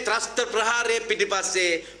 මේ ත්‍රස්ත ප්‍රහාරයේ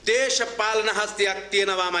පිටිපස්සේ දේශපාලන හස්තියක්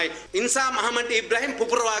තියෙනවාමයි. ඉන්සාම් අහමඩ් ඉබ්‍රහීම්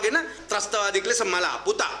පුපුරවාගෙන ත්‍රස්තවාදී ලෙස මලා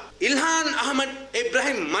පුතා. ඉල්හාන් අහමඩ්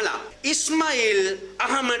ඉබ්‍රහීම් මලා. ඉස්මායිල්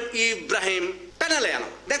අහමඩ් ඉබ්‍රහීම් පැනලා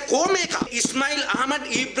යනවා. දැන් කොහොමේක ඉස්මායිල් අහමඩ්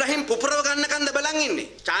ඉබ්‍රහීම් පුපුරව ගන්නකන්ද බලන් ඉන්නේ.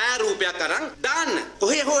 ඡායාරූපයක් අරන් දාන්න.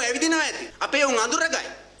 කොහේ හෝ ඇවිදිනවා ඇති. අපේ උන් අඳුරගයි.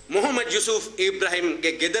 මොහමඩ් යුසුෆ්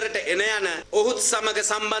ඉබ්‍රහීම්ගේ ගෙදරට එන යන ඔහුත් සමග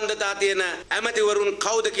සම්බන්ධතා තියෙන ඇමතිවරුන්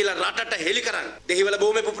කවුද කියලා රටට හෙළි කරන්න. දෙහිවල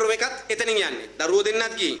බොහොමේ පුපුරව එකත් එතනින් යන්නේ. දරුවෝ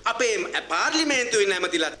දෙන්නත් ගිහින්. අපේ පාර්ලිමේන්තුවේ ඉන්න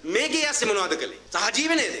ඇමතිලාත් මේකේ යස්සේ මොනවද කළේ?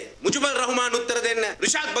 සහජීවනයේද? මුජිබුර් රහ්මාන් උත්තර දෙන්න,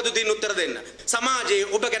 රිෂාඩ් බදුදීන් උත්තර දෙන්න. සමාජයේ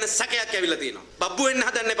ඔබ ගැන සැකයක් ඇවිල්ලා තියෙනවා. බබ්බු වෙන්න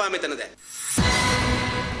හදන්න එපා මෙතන දැන්.